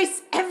British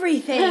voice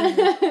everything.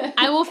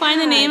 I will find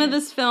the name of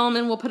this film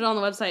and we'll put it on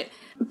the website.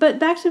 But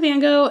back to Van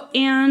Gogh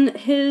and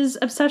his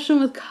obsession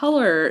with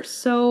color.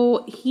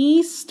 So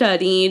he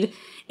studied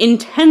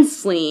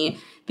intensely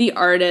the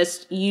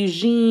artist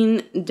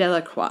Eugene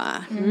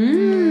Delacroix.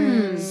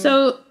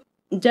 So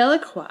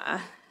Delacroix,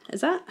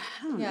 Is that?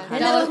 I don't know. Yeah, how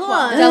to-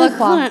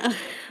 Delacroix.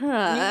 You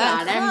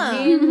got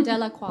it.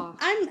 Delacroix.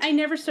 I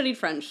never studied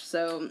French,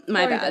 so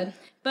my Oh, you're bad. good.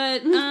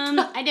 But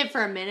I did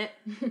for a minute.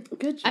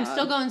 good job. I'm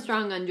still going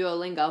strong on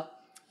Duolingo.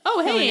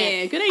 Oh, Killing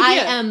hey, it. good idea. I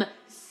am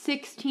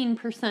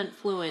 16%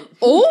 fluent.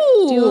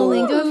 Oh,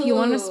 Duolingo, if you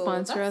want to Ooh,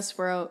 sponsor us,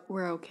 we're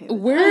okay with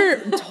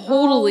we're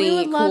totally we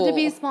would love to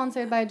be cool.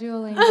 sponsored by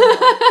Duolingo.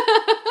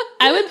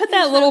 I would put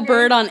that little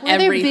bird on We're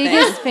their everything.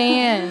 biggest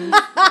fans.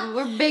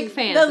 We're big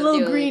fans the of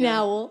little Duolingo. green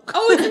owl.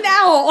 Oh, it's an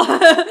owl.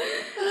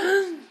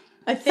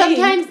 I think.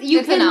 Sometimes you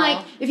It's can an like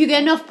owl. if you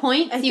get enough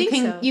points, I you think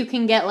can so. you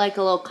can get like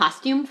a little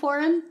costume for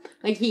him.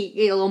 Like he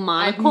get a little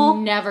I've monocle.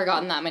 never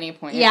gotten that many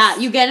points. Yeah,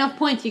 you get enough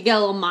points, you get a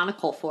little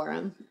monocle for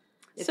him.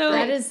 So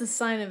That is the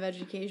sign of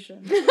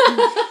education.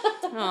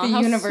 Aw, The how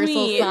universal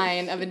sweet.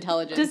 sign of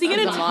intelligence. Does he get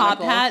is a a top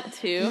monocle. hat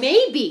too?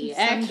 Maybe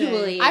Someday.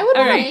 actually, I would want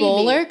Alright. a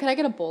bowler. Could I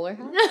get a bowler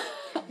hat?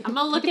 I'm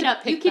gonna look it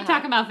up. You pick keep the hat.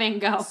 talking about Van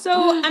Gogh. So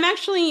I'm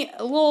actually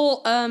a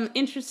little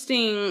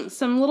interesting.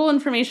 Some little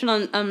information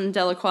on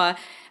Delacroix.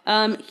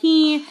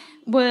 He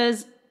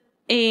was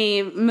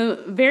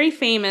very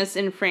famous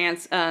in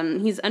France.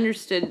 He's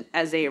understood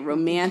as a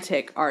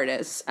romantic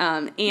artist,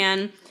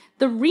 and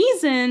the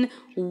reason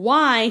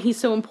why he's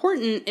so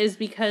important is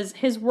because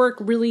his work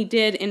really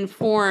did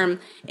inform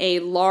a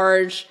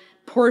large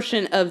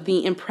portion of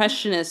the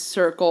Impressionist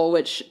circle,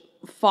 which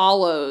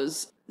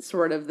follows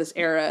sort of this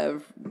era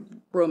of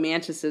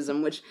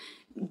romanticism, which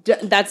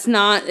it's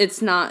not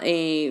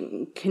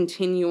a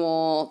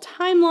continual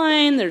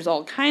timeline. There's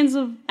all kinds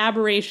of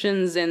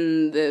aberrations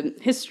in the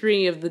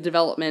history of the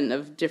development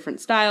of different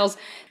styles.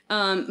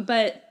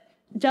 But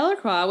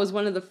Delacroix was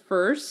one of the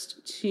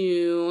first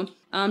to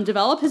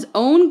develop his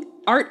own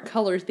art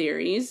color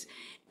theories,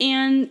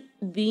 and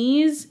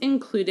these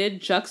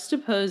included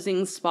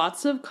juxtaposing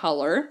spots of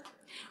color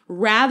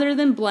rather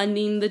than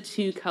blending the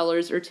two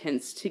colors or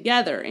tints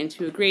together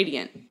into a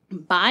gradient.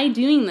 By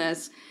doing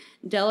this,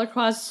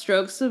 Delacroix's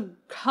strokes of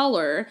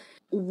color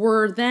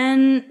were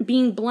then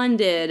being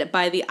blended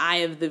by the eye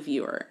of the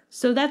viewer.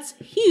 So that's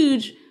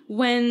huge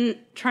when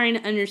trying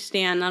to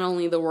understand not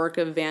only the work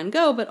of Van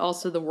Gogh, but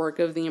also the work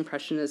of the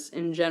Impressionists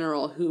in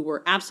general, who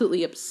were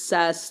absolutely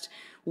obsessed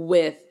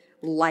with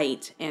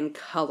light and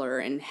color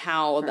and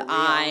how the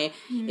eye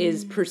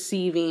is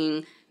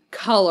perceiving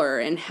color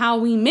and how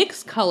we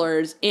mix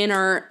colors in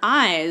our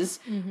eyes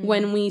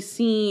when we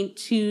see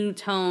two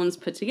tones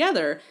put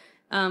together,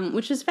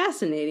 which is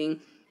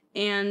fascinating.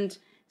 And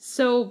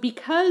so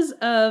because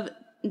of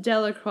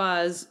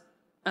Delacroix's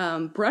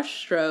brush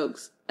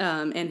strokes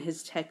and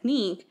his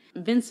technique,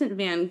 Vincent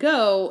van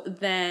Gogh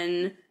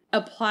then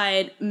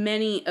applied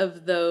many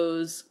of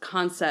those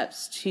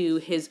concepts to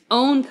his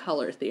own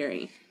color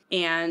theory.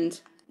 And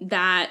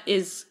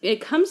it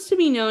comes to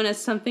be known as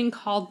something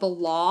called the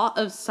law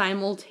of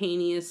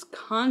simultaneous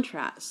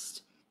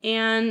contrast.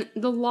 And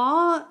the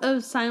law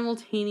of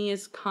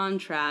simultaneous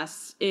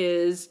contrast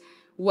is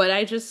what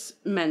I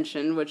just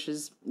mentioned, which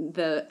is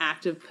the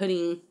act of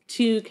putting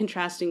two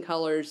contrasting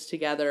colors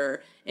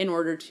together in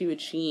order to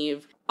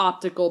achieve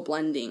optical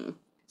blending.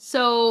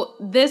 So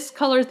this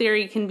color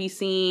theory can be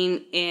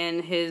seen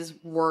in his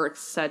works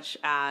such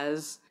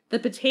as The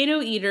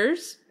Potato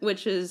Eaters,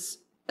 which is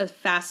a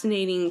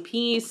fascinating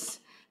piece,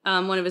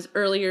 one of his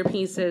earlier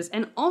pieces,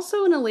 and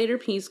also in a later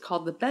piece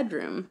called The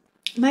Bedroom.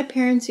 My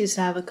parents used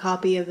to have a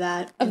copy of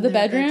that. Of in The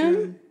their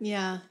Bedroom?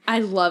 Yeah. I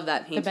love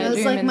that painting. That was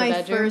Bedroom like in the my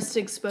bedroom. first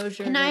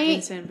exposure Can to I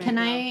Vincent van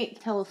Gogh.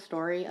 tell a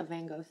story, a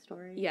Van Gogh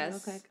story?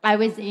 Yes. Okay. I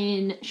was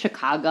in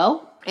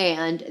Chicago,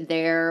 and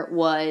there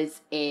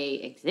was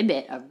a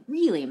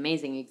really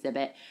amazing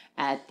exhibit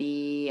at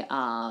the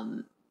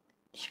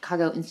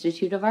Chicago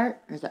Institute of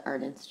Art, or is it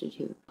Art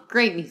Institute?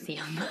 Great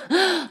museum.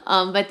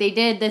 But they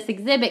did this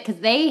exhibit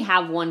because they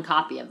have one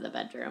copy of The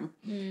Bedroom.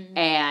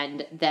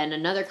 And then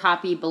another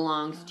copy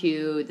belongs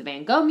to the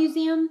Van Gogh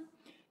Museum.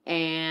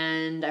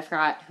 And I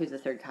forgot who the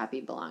third copy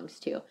belongs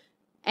to.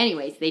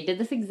 Anyways, they did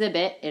this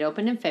exhibit. It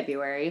opened in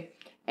February.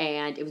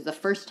 And it was the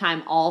first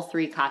time all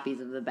three copies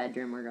of The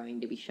Bedroom were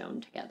going to be shown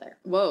together.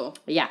 Whoa.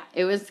 Yeah,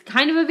 it was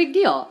kind of a big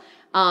deal.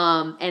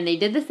 And they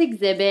did this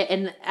exhibit,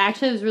 and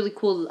actually it was really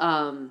cool.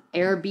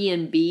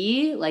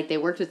 Airbnb, like they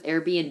worked with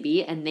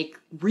Airbnb, and they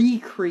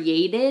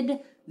recreated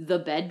the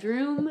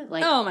bedroom,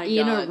 like Oh my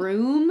in God. a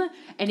room,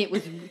 and it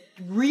was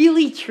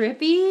really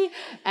trippy.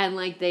 And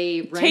like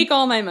they Take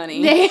all my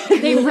money.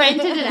 they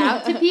rented it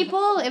out to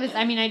people. It was,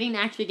 I mean, I didn't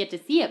actually get to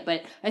see it,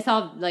 but I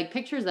saw like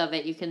pictures of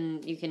it. You can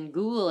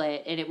Google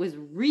it, and it was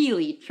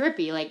really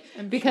trippy, like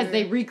because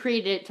they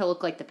recreated it to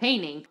look like the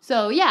painting.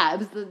 So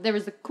yeah, there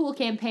was a cool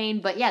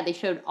campaign, but yeah, they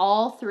showed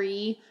all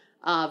three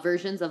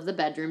versions of The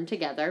Bedroom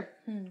together.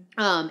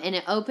 And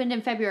it opened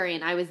in February,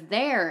 and I was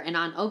there, and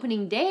on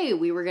opening day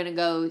we were gonna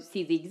go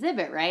see the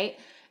exhibit, right?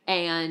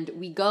 And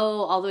we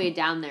go all the way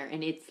down there,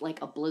 and it's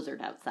like a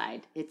blizzard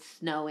outside. It's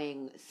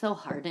snowing so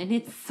hard, and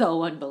it's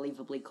so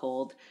unbelievably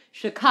cold.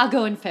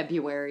 Chicago in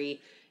February,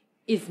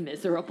 is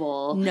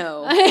miserable.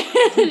 No. And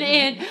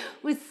it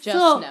was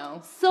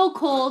Just so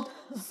cold,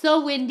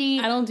 so windy.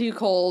 I don't do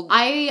cold.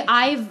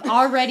 I've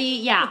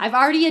already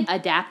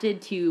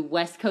adapted to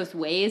West Coast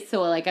ways,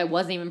 so like I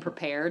wasn't even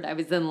prepared. I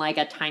was in like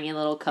a tiny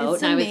little coat,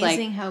 It's and I was like,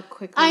 amazing how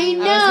quickly. I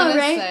know, gonna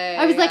right? say,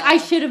 I was like, yeah. I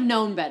should have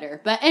known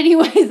better. But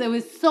anyways, it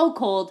was so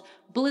cold,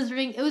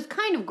 blizzarding. It was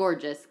kind of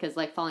gorgeous because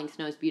like falling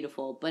snow is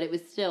beautiful, but it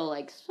was still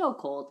like so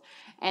cold.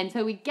 And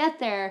so we get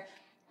there.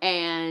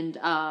 And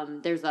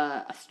there's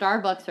a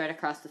Starbucks right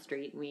across the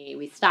street.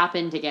 We stop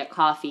in to get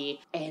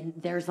coffee, and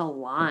there's a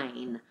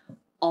line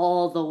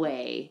all the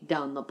way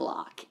down the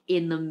block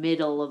in the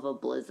middle of a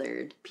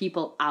blizzard.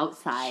 People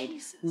outside,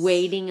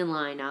 waiting in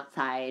line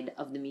outside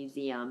of the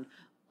museum,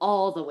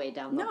 all the way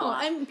down the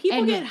block. And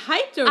people get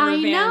hyped over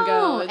I Van know.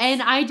 Gogh.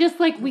 And I just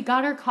like, we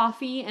got our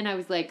coffee, and I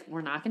was like,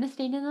 we're not going to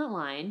stand in that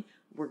line.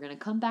 We're going to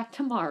come back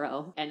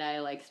tomorrow. And I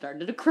like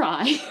started to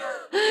cry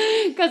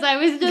because I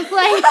was just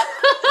like,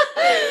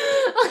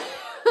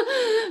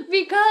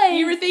 because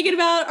you were thinking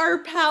about our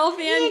pal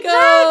Van Gogh.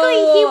 Exactly.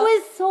 He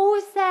was so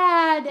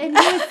sad and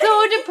he was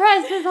so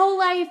depressed his whole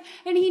life,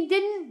 and he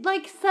didn't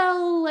like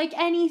sell like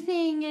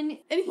anything, and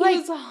he like,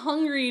 was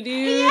hungry,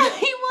 dude. Yeah,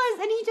 he was,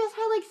 and he just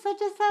had like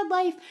such a sad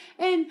life,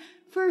 and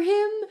for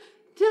him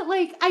to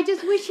like, I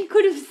just wish he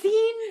could have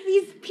seen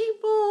these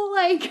people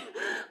like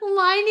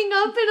lining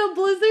up in a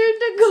blizzard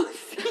to go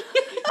see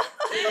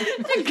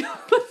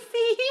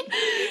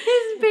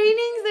his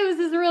paintings. It was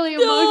just really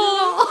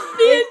emotional.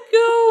 Van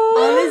Gogh.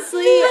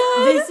 Honestly,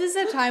 this is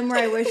a time where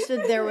I wish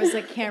that there was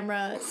a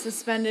camera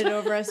suspended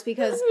over us,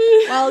 because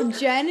while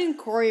Jen and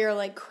Corey are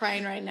like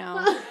crying right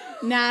now,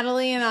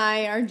 Natalie and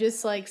I are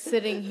just like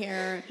sitting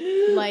here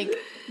like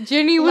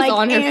Jenny was like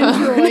on her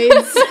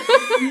androids.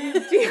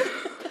 phone.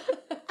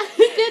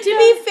 To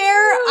be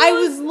fair, I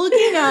was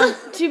looking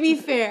up. To be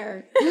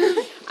fair,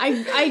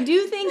 I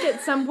do think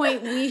at some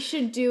point we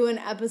should do an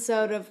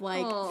episode of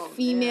like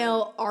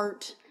female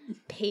art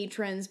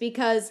patrons,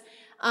 because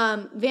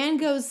Van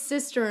Gogh's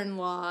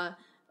sister-in-law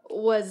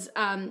was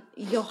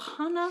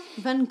Johanna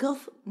van Gogh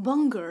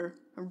Bunger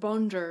or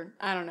Bonger.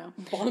 I don't know.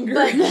 Bonger.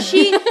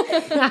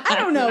 But I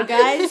don't know,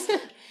 guys.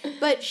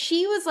 But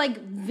she was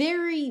like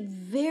very,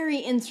 very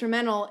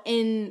instrumental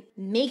in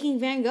making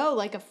Van Gogh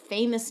like a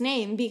famous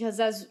name,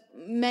 because as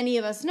many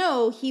of us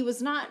know, he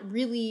was not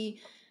really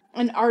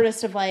an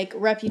artist of like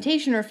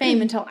reputation or fame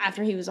until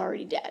after he was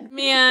already dead.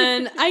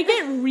 Man, I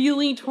get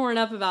really torn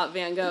up about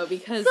Van Gogh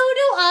because So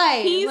do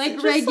I. he's like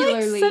just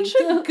regularly. like such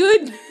a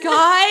good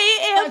guy,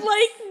 and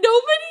like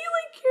nobody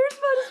like cares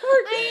about his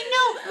work. I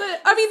know. But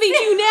I mean, they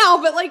do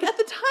now, but like at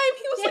the time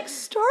he was like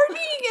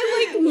starving, and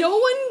like no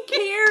one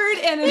cared,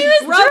 and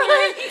his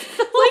brother,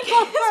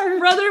 his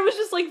brother was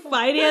just like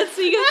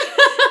financing it,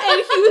 and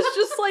he was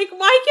just like,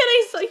 why can't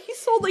I sell? He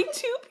sold like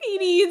 2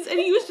 PDs, and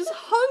he was just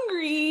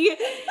hungry,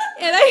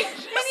 and I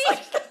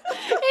just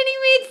And he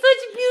made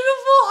such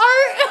beautiful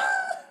art.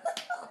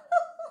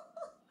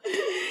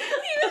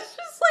 he was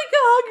just like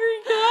a hungry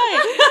guy.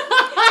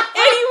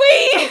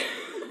 Anyway.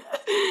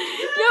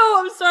 No,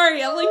 I'm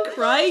sorry. I'm like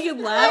crying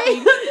and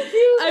laughing.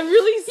 I'm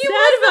really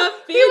sad about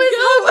Van Gogh. He was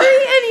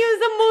hungry and he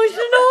was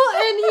emotional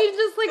and he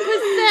just like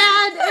was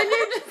sad, and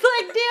you're just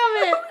like, damn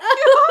it.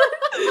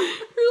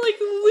 We're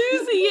like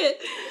losing it.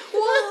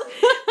 Well,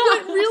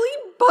 what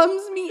really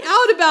bums me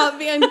out about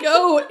Van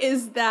Gogh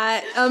is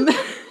that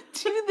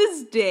to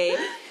this day,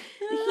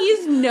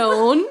 he's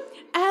known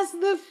as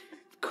the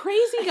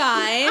crazy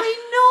guy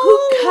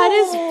who cut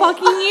his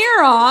fucking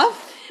ear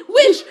off.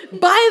 Which,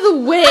 by the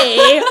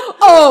way,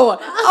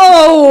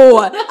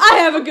 I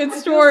have a good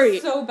story.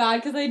 So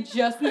bad because I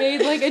just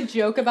made like a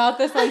joke about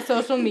this on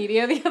social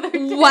media the other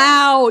day.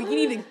 Wow, you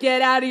need to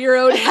get out of your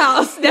own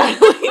house,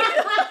 Natalie.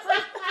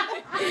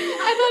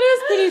 I thought it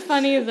was pretty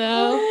funny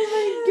though.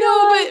 No,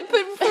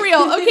 but for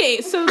real,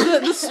 okay, so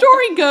the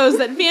story goes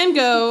that Van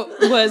Gogh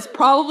was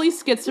probably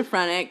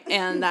schizophrenic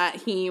and that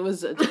he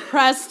was a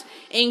depressed,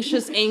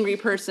 anxious, angry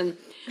person.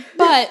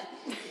 But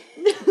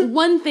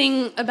one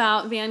thing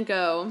about Van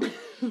Gogh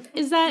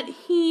is that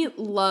he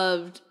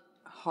loved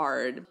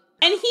hard.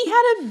 And he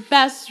had a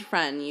best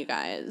friend, you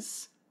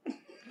guys.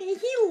 He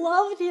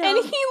loved him. And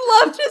he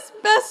loved his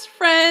best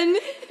friend,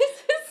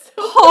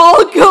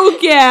 Paul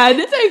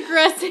Gauguin.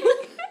 Digressing.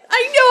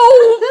 I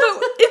know,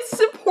 but it's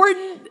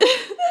important.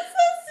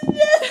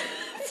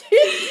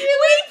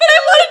 Wait, but I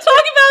want to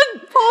talk about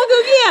Paul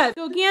Gauguin.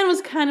 Gauguin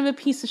was kind of a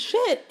piece of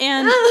shit,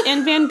 and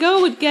Van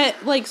Gogh would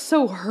get like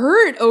so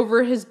hurt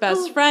over his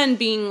best friend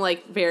being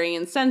like very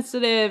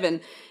insensitive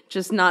and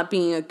just not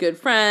being a good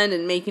friend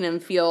and making him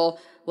feel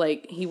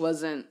like he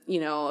wasn't,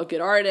 a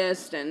good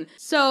artist. And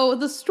so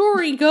the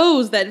story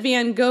goes that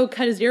Van Gogh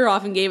cut his ear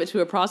off and gave it to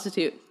a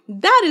prostitute.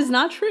 That is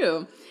not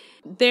true.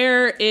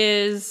 There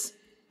is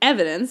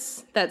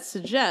evidence that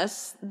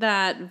suggests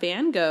that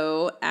Van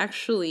Gogh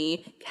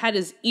actually had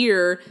his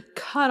ear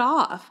cut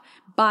off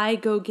by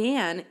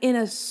Gauguin in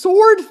a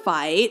sword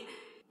fight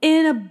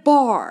in a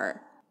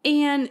bar.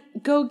 And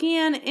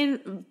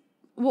Van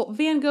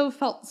Gogh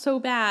felt so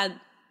bad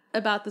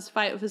about this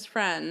fight with his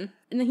friend,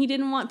 and then he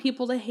didn't want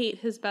people to hate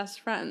his best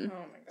friend. Oh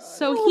my god.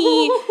 So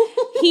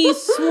he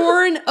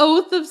swore an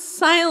oath of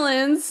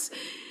silence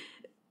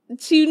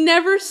to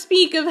never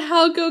speak of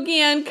how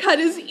Gauguin cut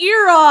his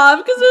ear off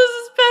because it was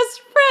his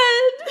best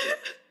friend.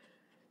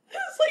 It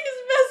was like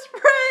his best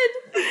friend.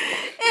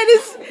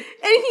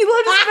 And he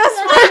loved his best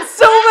friend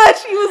so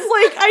much. He was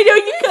like, I know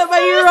you cut my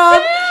ear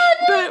off,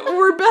 but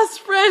we're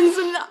best friends,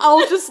 and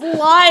I'll just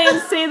lie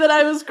and say that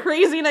I was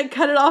crazy and I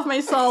cut it off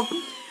myself.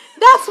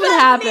 That's what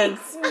happened.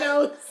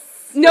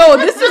 No,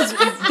 this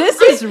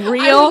is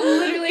real. I would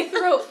literally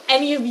throw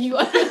any of you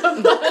under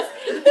the bus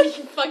if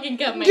you fucking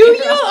cut my Do ear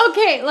you? off.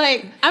 Okay,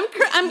 like I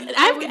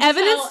have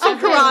evidence to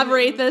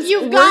corroborate this.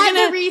 you've got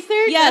the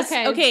research. Yes.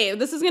 Okay.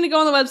 This is gonna go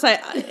on the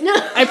website.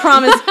 I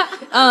promise.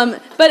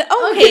 But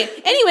okay.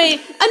 Anyway,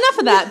 enough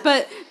of that.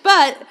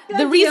 But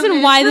the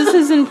reason why this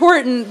is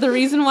important, the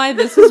reason why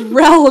this is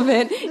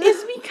relevant,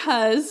 is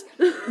because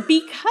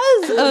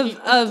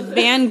of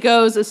Van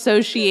Gogh's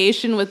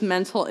association with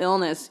mental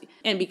illness.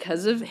 And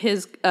because of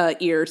his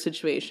ear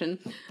situation,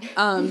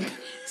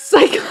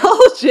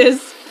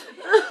 psychologists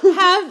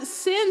have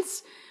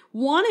since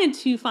wanted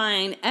to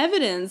find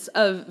evidence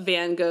of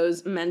Van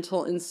Gogh's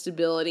mental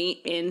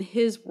instability in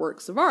his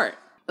works of art.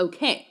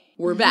 Okay,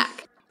 we're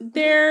back.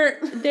 There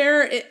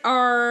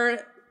are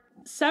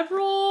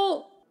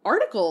several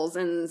articles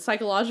in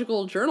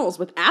psychological journals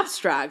with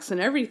abstracts and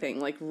everything,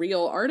 like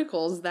real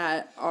articles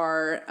that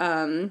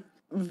are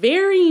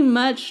very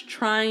much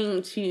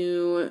trying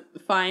to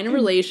find a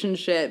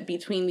relationship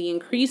between the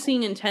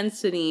increasing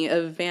intensity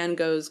of Van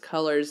Gogh's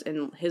colors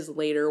in his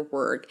later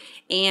work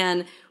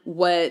and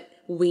what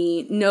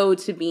we know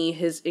to be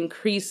his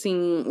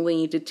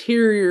increasingly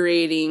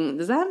deteriorating,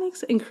 does that make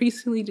sense?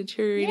 Increasingly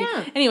deteriorating?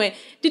 Yeah. Anyway,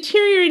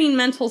 deteriorating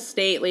mental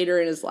state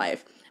later in his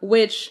life,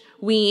 which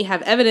we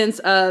have evidence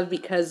of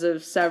because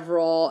of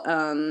several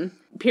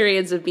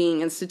periods of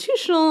being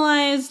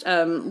institutionalized,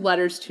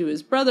 letters to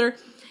his brother.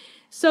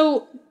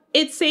 So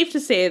it's safe to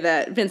say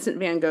that Vincent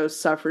van Gogh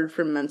suffered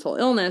from mental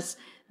illness.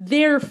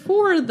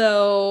 Therefore,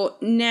 though,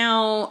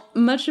 now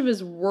much of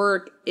his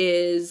work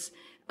is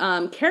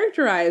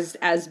characterized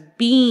as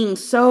being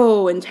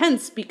so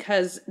intense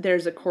because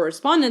there's a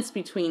correspondence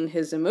between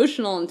his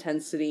emotional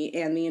intensity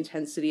and the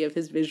intensity of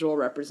his visual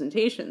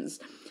representations.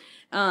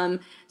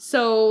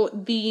 So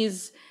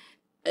these,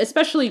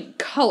 especially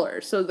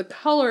color, so the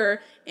color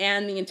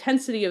and the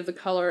intensity of the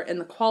color and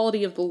the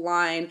quality of the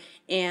line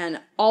and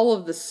all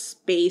of the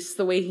space,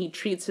 the way he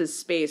treats his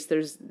space,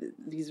 there's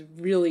these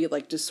really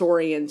like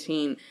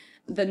disorienting,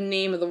 the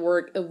name of the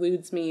work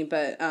eludes me,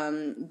 but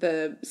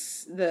the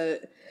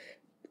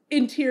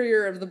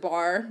interior of the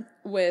bar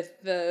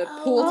with the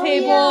pool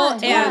table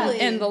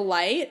and the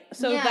light.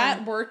 So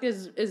that work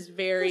is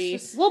very...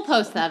 We'll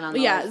post that on the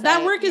website.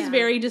 That work is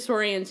very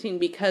disorienting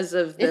because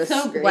of this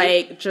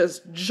like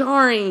just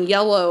jarring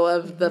yellow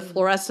of the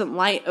fluorescent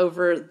light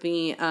over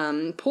the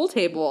pool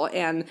table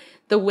and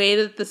the way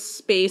that the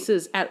space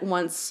is at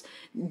once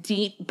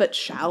deep but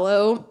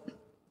shallow.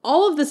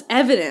 All of this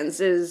evidence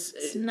is...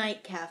 It's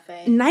Night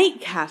Cafe.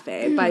 Night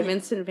Cafe by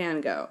Vincent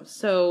van Gogh.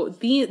 So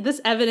this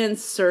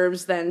evidence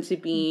serves then to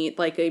be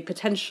like a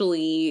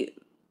potentially...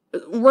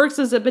 works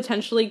as a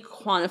potentially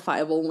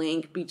quantifiable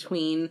link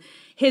between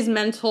his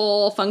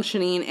mental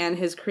functioning and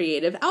his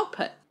creative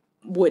output,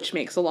 which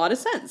makes a lot of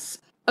sense.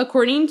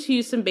 According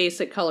to some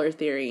basic color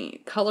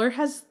theory, color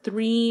has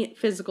 3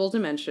 physical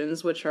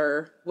dimensions, which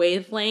are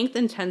wavelength,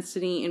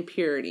 intensity, and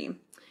purity.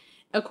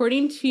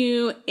 According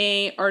to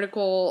an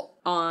article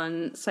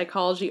on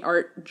Psychology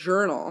Art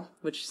Journal,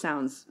 which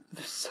sounds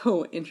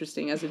so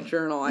interesting as a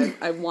journal,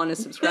 I want to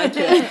subscribe to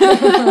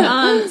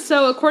it.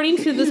 So according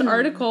to this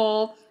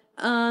article,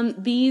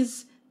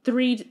 these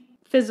 3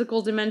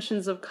 physical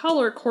dimensions of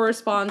color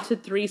correspond to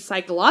 3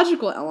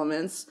 psychological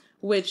elements,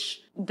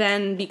 which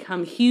then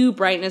become hue,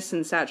 brightness,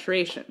 and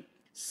saturation.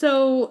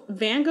 So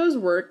Van Gogh's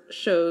work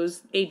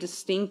shows a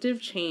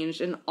distinctive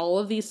change in all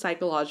of these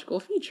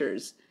psychological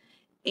features.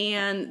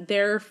 And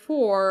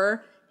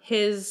therefore,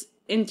 the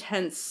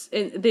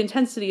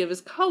intensity of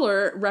his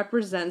color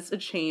represents a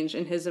change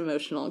in his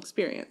emotional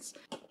experience.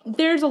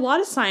 There's a lot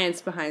of science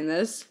behind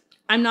this.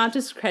 I'm not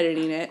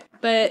discrediting it,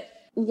 but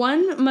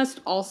one must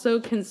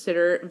also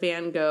consider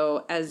Van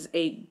Gogh as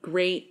a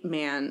great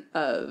man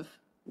of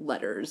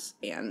letters,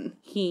 and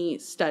he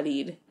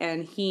studied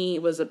and he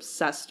was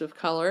obsessed with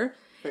color.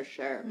 For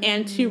sure.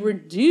 And to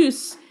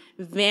reduce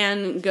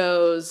Van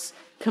Gogh's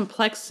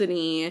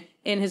complexity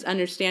in his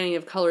understanding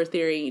of color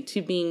theory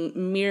to being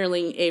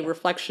merely a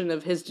reflection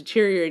of his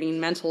deteriorating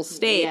mental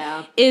state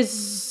is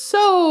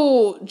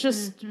so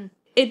just,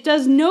 it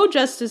does no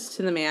justice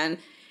to the man.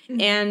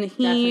 And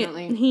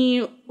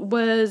he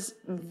was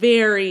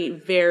very,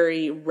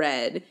 very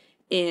read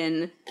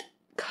in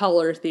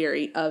color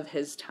theory of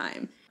his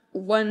time.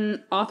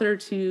 One author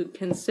to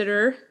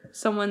consider,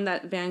 someone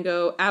that Van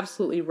Gogh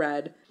absolutely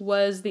read,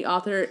 was the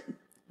author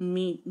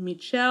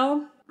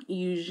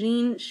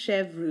Eugene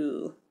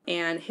Chevreul,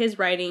 and his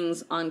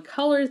writings on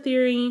color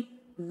theory,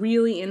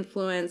 really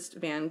influenced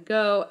Van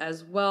Gogh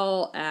as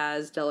well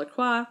as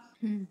Delacroix.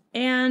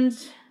 And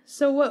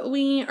so what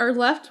we are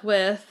left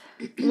with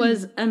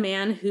was a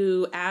man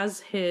who,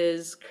 as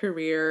his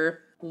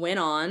career went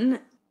on,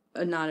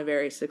 not a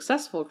very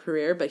successful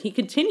career, but he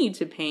continued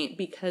to paint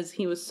because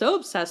he was so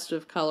obsessed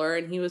with color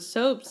and he was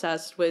so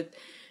obsessed with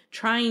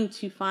trying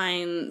to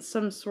find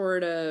some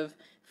sort of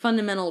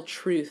fundamental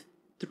truth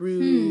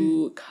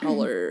through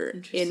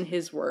color in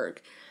his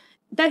work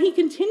that he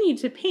continued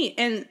to paint.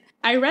 And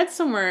I read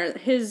somewhere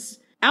his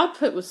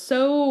output was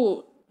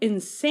so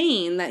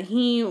insane that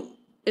he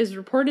is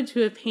reported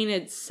to have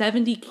painted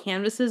 70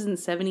 canvases in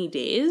 70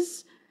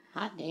 days.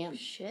 Hot damn.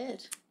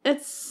 Shit.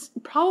 It's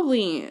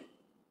probably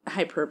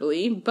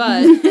hyperbole,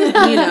 but,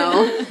 you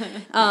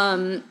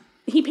know,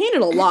 he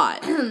painted a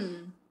lot.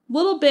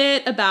 Little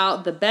bit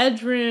about the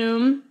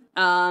bedroom.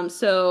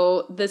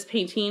 So this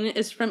painting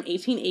is from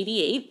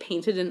 1888,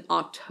 painted in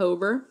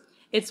October.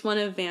 It's one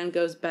of Van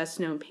Gogh's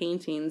best-known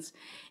paintings,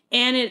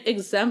 and it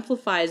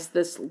exemplifies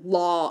this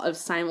law of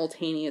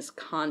simultaneous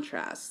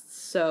contrasts.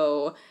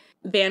 So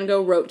Van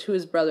Gogh wrote to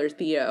his brother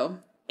Theo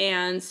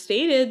and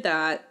stated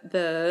that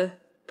the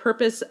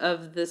purpose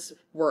of this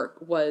work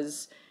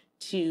was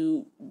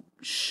to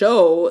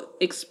show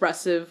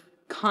expressive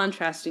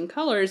contrasting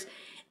colors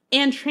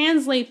and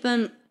translate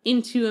them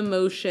into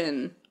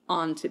emotion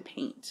onto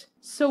paint.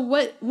 So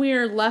what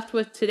we're left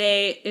with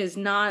today is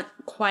not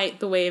quite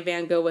the way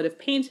Van Gogh would have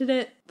painted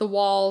it. The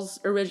walls,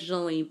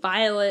 originally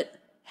violet,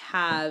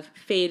 have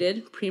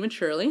faded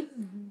prematurely.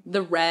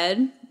 The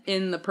red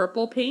in the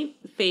purple paint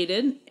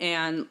faded,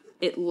 and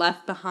it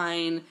left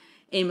behind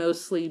a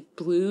mostly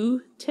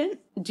blue tint.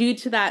 Due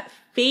to that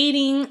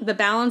fading, the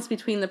balance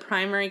between the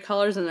primary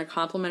colors and their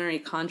complementary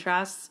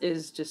contrasts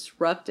is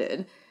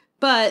disrupted.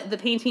 But the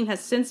painting has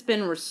since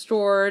been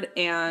restored,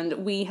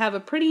 and we have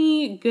a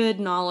pretty good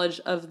knowledge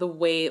of the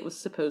way it was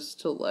supposed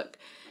to look.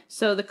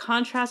 So the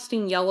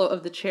contrasting yellow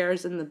of the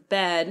chairs and the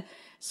bed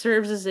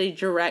serves as a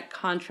direct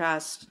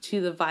contrast to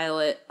the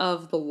violet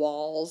of the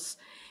walls.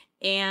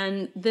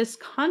 And this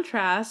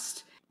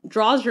contrast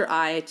draws your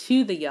eye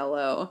to the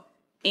yellow,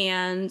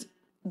 and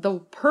the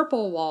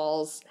purple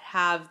walls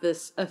have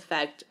this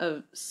effect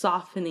of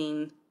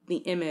softening the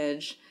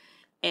image,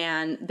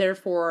 and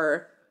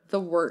therefore the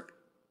work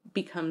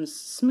becomes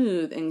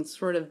smooth and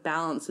sort of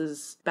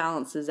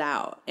balances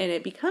out. And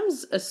it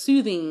becomes a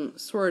soothing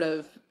sort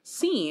of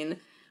scene,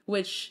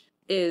 which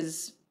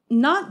is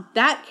not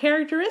that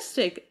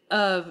characteristic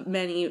of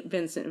many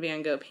Vincent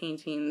van Gogh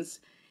paintings.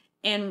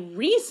 And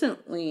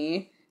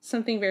recently,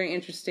 something very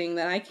interesting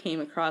that I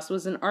came across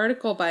was an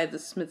article by the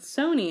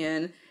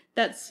Smithsonian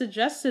that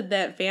suggested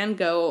that Van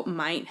Gogh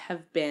might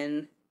have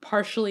been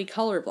partially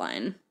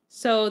colorblind.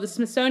 So the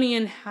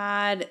Smithsonian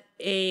had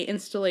a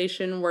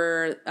installation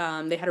where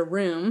they had a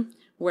room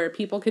where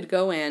people could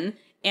go in,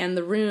 and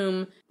the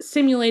room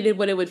simulated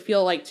what it would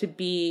feel like to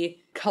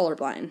be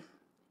colorblind.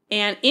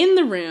 And in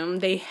the room,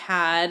 they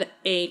had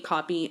a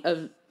copy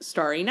of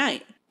Starry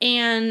Night.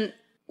 And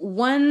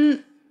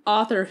one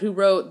author who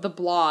wrote the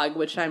blog,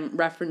 which I'm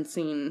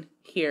referencing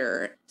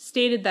here,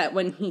 stated that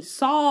when he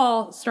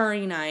saw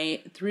Starry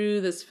Night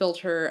through this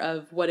filter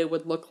of what it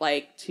would look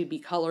like to be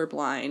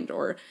colorblind,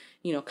 or,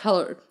 you know,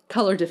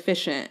 color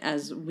deficient,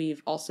 as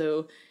we've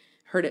also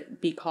heard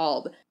it be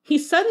called, he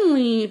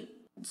suddenly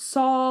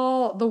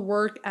saw the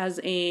work as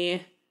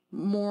a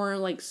more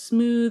like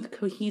smooth,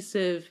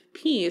 cohesive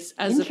piece,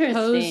 as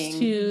opposed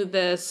to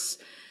this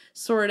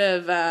sort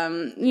of,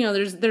 you know,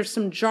 there's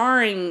some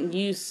jarring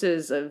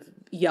uses of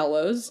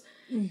yellows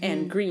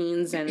and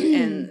greens,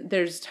 and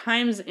there's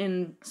times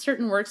in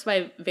certain works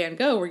by Van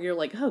Gogh where you're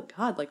like, oh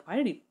God, like, why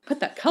did he put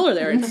that color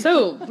there? It's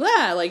so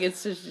blah, like,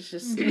 it's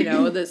just you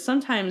know, that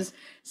sometimes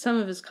some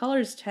of his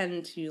colors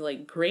tend to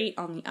like grate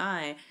on the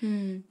eye.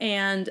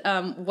 And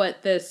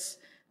what this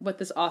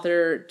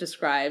author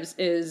describes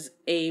is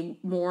a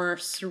more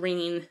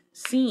serene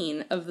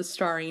scene of the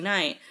Starry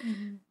Night.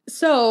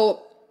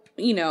 So,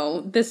 you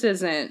know, this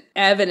isn't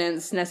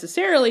evidence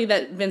necessarily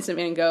that Vincent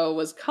van Gogh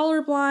was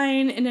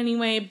colorblind in any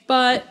way,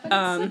 but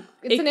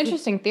it's an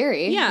interesting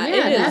theory. Yeah,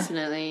 Yeah, it is.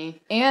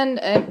 definitely.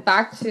 And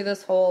back to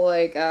this whole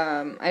like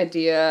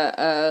idea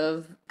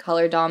of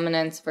color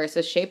dominance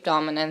versus shape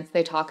dominance,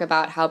 they talk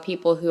about how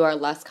people who are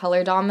less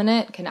color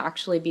dominant can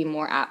actually be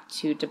more apt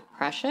to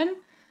depression.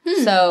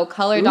 So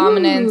color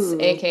dominance,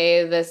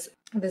 aka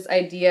this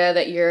idea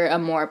that you're a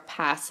more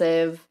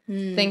passive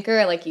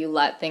thinker, like you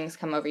let things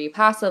come over you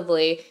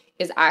passively,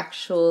 is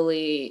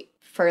actually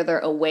further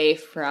away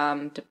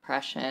from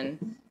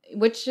depression,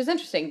 which is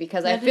interesting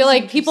because I feel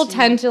like people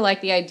tend to like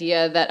the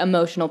idea that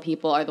emotional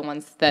people are the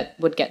ones that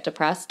would get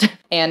depressed,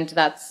 and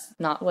that's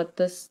not what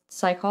this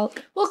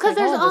psychologist Well, because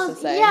there's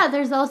is saying.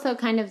 there's also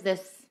kind of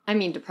this I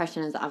mean,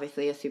 depression is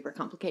obviously a super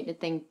complicated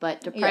thing,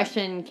 but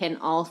depression can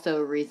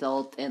also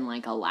result in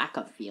like a lack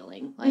of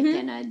feeling, like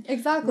in a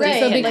exactly. Right,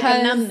 So like a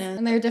because numbness.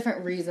 and there are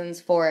different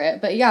reasons for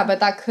it, but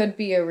that could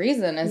be a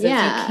reason, is if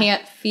Yeah. you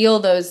can't feel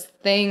those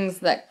things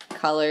that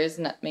colors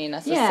may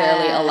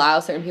necessarily Yeah. allow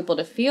certain people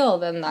to feel,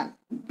 then that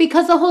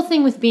because the whole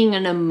thing with being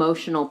an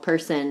emotional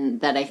person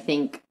that I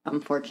think,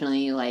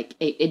 unfortunately, like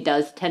it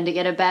does tend to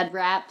get a bad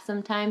rap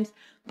sometimes.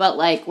 But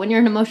like when you're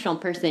an emotional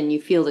person, you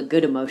feel the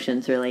good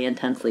emotions really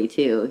intensely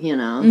too, you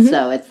know?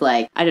 So it's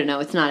like, I don't know,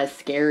 it's not as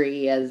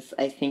scary as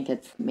I think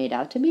it's made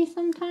out to be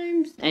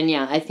sometimes. And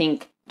yeah, I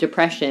think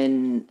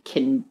depression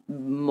can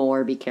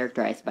more be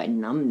characterized by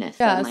numbness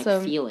than like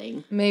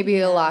feeling. maybe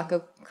a lack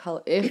of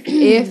color.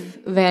 If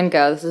Van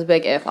Gogh, this is a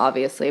big if,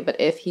 obviously, but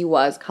if he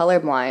was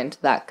colorblind,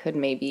 that could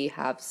maybe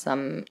have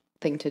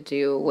something to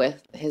do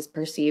with his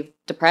perceived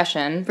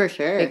depression. For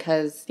sure.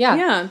 Because,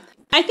 Yeah.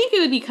 I think it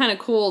would be kind of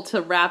cool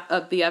to wrap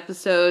up the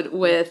episode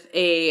with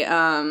a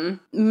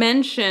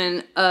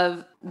mention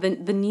of the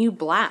new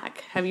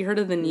black. Have you heard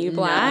of the new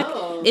black?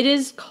 No. It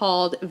is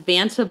called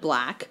Vanta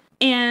Black,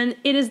 and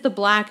it is the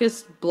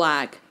blackest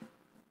black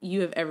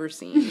you have ever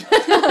seen.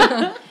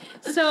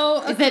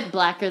 So Is it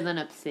blacker than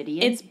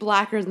obsidian? it's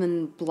blacker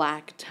than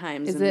black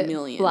times is a it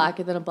million.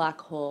 blacker than a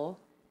black hole?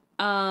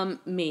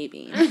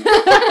 Maybe.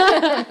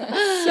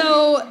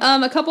 So,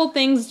 a couple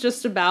things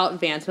just about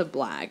Vanta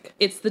Black.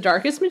 It's the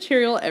darkest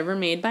material ever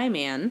made by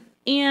man,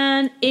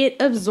 and it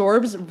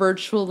absorbs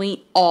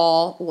virtually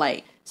all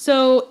light.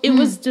 So, it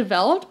was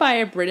developed by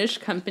a British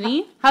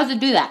company. How's it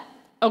do that?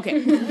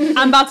 Okay,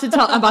 I'm about to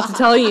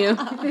tell you.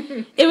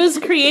 It was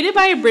created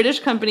by a British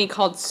company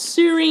called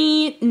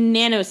Surrey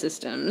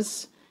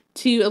Nanosystems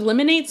to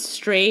eliminate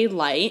stray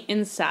light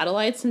in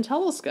satellites and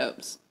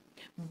telescopes.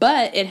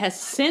 But it has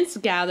since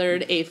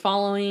gathered a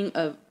following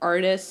of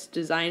artists,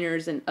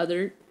 designers, and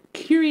other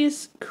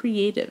curious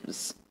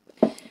creatives.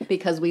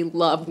 Because we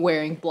love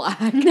wearing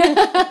black.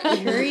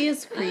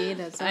 Curious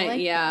creatives. I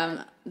like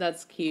Yeah,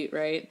 that's cute,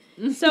 right?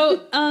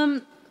 So,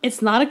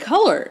 it's not a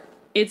color.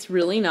 It's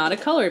really not a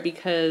color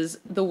because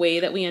the way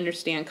that we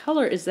understand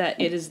color is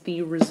that it is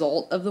the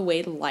result of the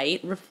way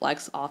light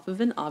reflects off of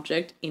an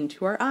object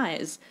into our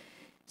eyes.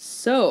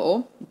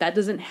 So that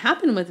doesn't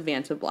happen with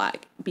Vanta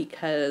Black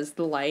because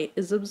the light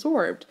is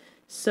absorbed.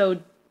 So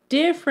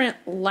different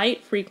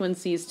light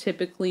frequencies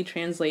typically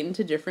translate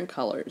into different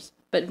colors.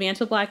 But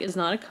Vanta Black is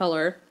not a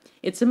color.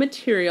 It's a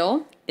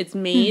material. It's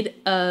made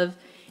of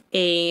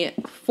a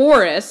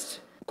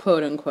forest,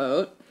 quote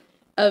unquote,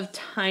 of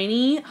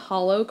tiny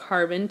hollow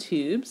carbon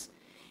tubes,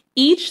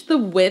 each the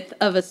width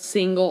of a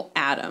single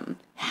atom.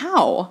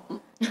 How?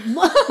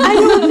 I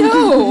don't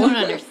know. I don't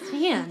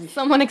understand.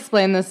 Someone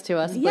explain this to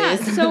us, please. Yeah,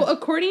 so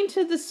according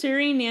to the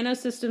Surrey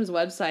Nanosystems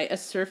website, a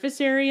surface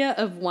area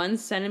of 1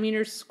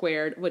 centimeter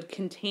squared would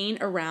contain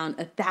around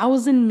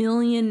 1,000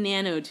 million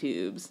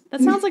nanotubes.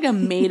 That sounds like a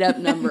made-up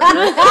number.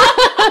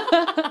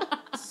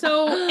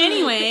 So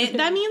anyway,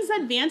 that means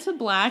that Vanta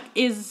Black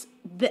is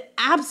the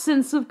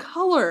absence of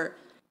color,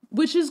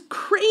 which is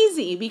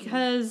crazy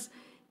because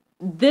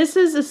this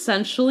is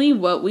essentially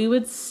what we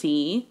would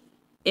see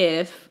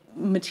if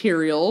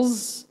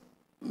materials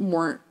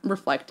weren't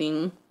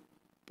reflecting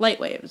light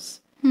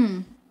waves.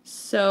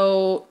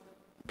 So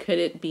could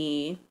it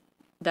be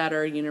that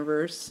our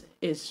universe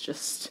is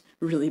just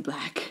really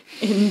black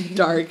and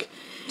dark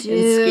and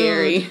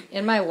scary?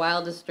 In my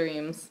wildest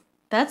dreams.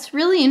 That's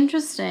really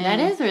interesting. That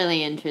is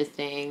really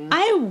interesting.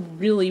 I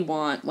really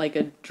want like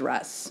a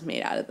dress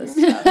made out of this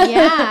stuff.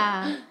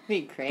 Yeah.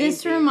 Be crazy.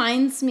 This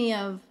reminds me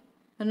of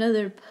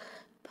another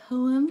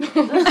poem.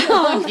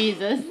 Oh,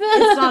 Jesus.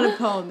 It's not a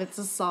poem, it's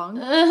a song.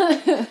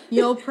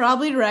 You'll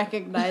probably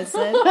recognize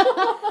it.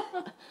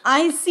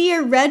 I see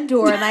a red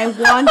door and I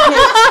want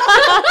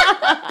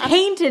it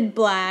painted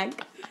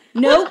black.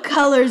 No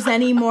colors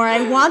anymore.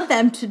 I want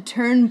them to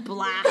turn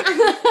black.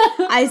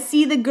 I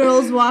see the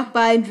girls walk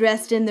by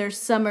dressed in their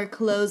summer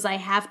clothes. I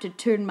have to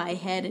turn my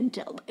head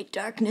until my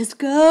darkness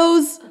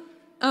goes.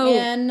 Oh,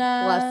 And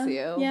bless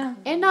you. Yeah.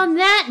 And on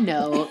that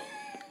note,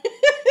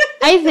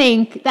 I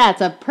think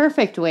that's a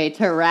perfect way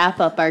to wrap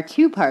up our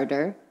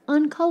two-parter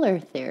on color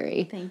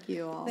theory. Thank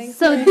you all.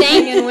 So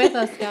Hanging with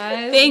us,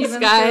 guys. Thanks,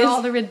 Even guys. through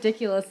all the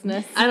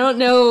ridiculousness. I don't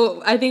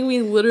know. I think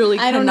we literally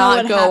I don't know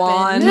cannot what go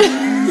on.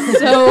 happened.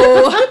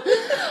 So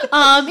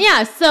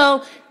yeah,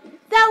 so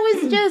that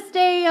was just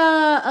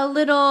a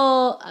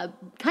little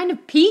kind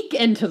of peek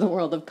into the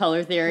world of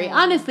color theory.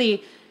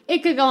 Honestly, it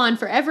could go on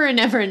forever and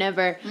ever and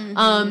ever.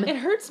 it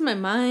hurts my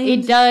mind.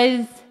 It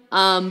does.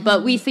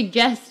 But we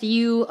suggest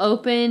you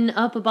open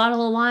up a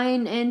bottle of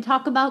wine and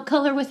talk about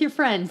color with your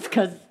friends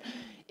because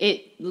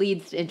it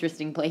leads to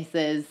interesting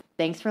places.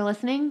 Thanks for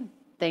listening.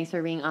 Thanks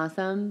for being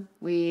awesome.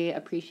 We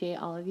appreciate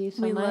all of you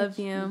so We much. love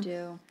you.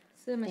 Do.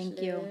 So much Thank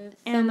you. love.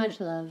 So much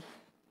love.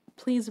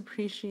 Please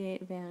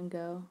appreciate Van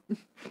Gogh.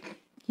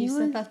 You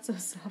said that so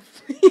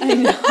softly. I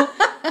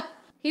know.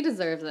 He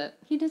deserves it.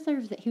 He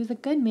deserves it. He was a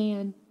good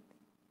man.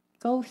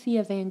 Go see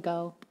a Van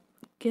Gogh.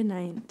 Good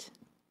night.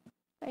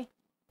 Bye.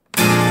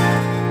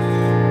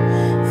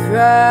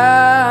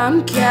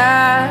 From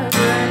California.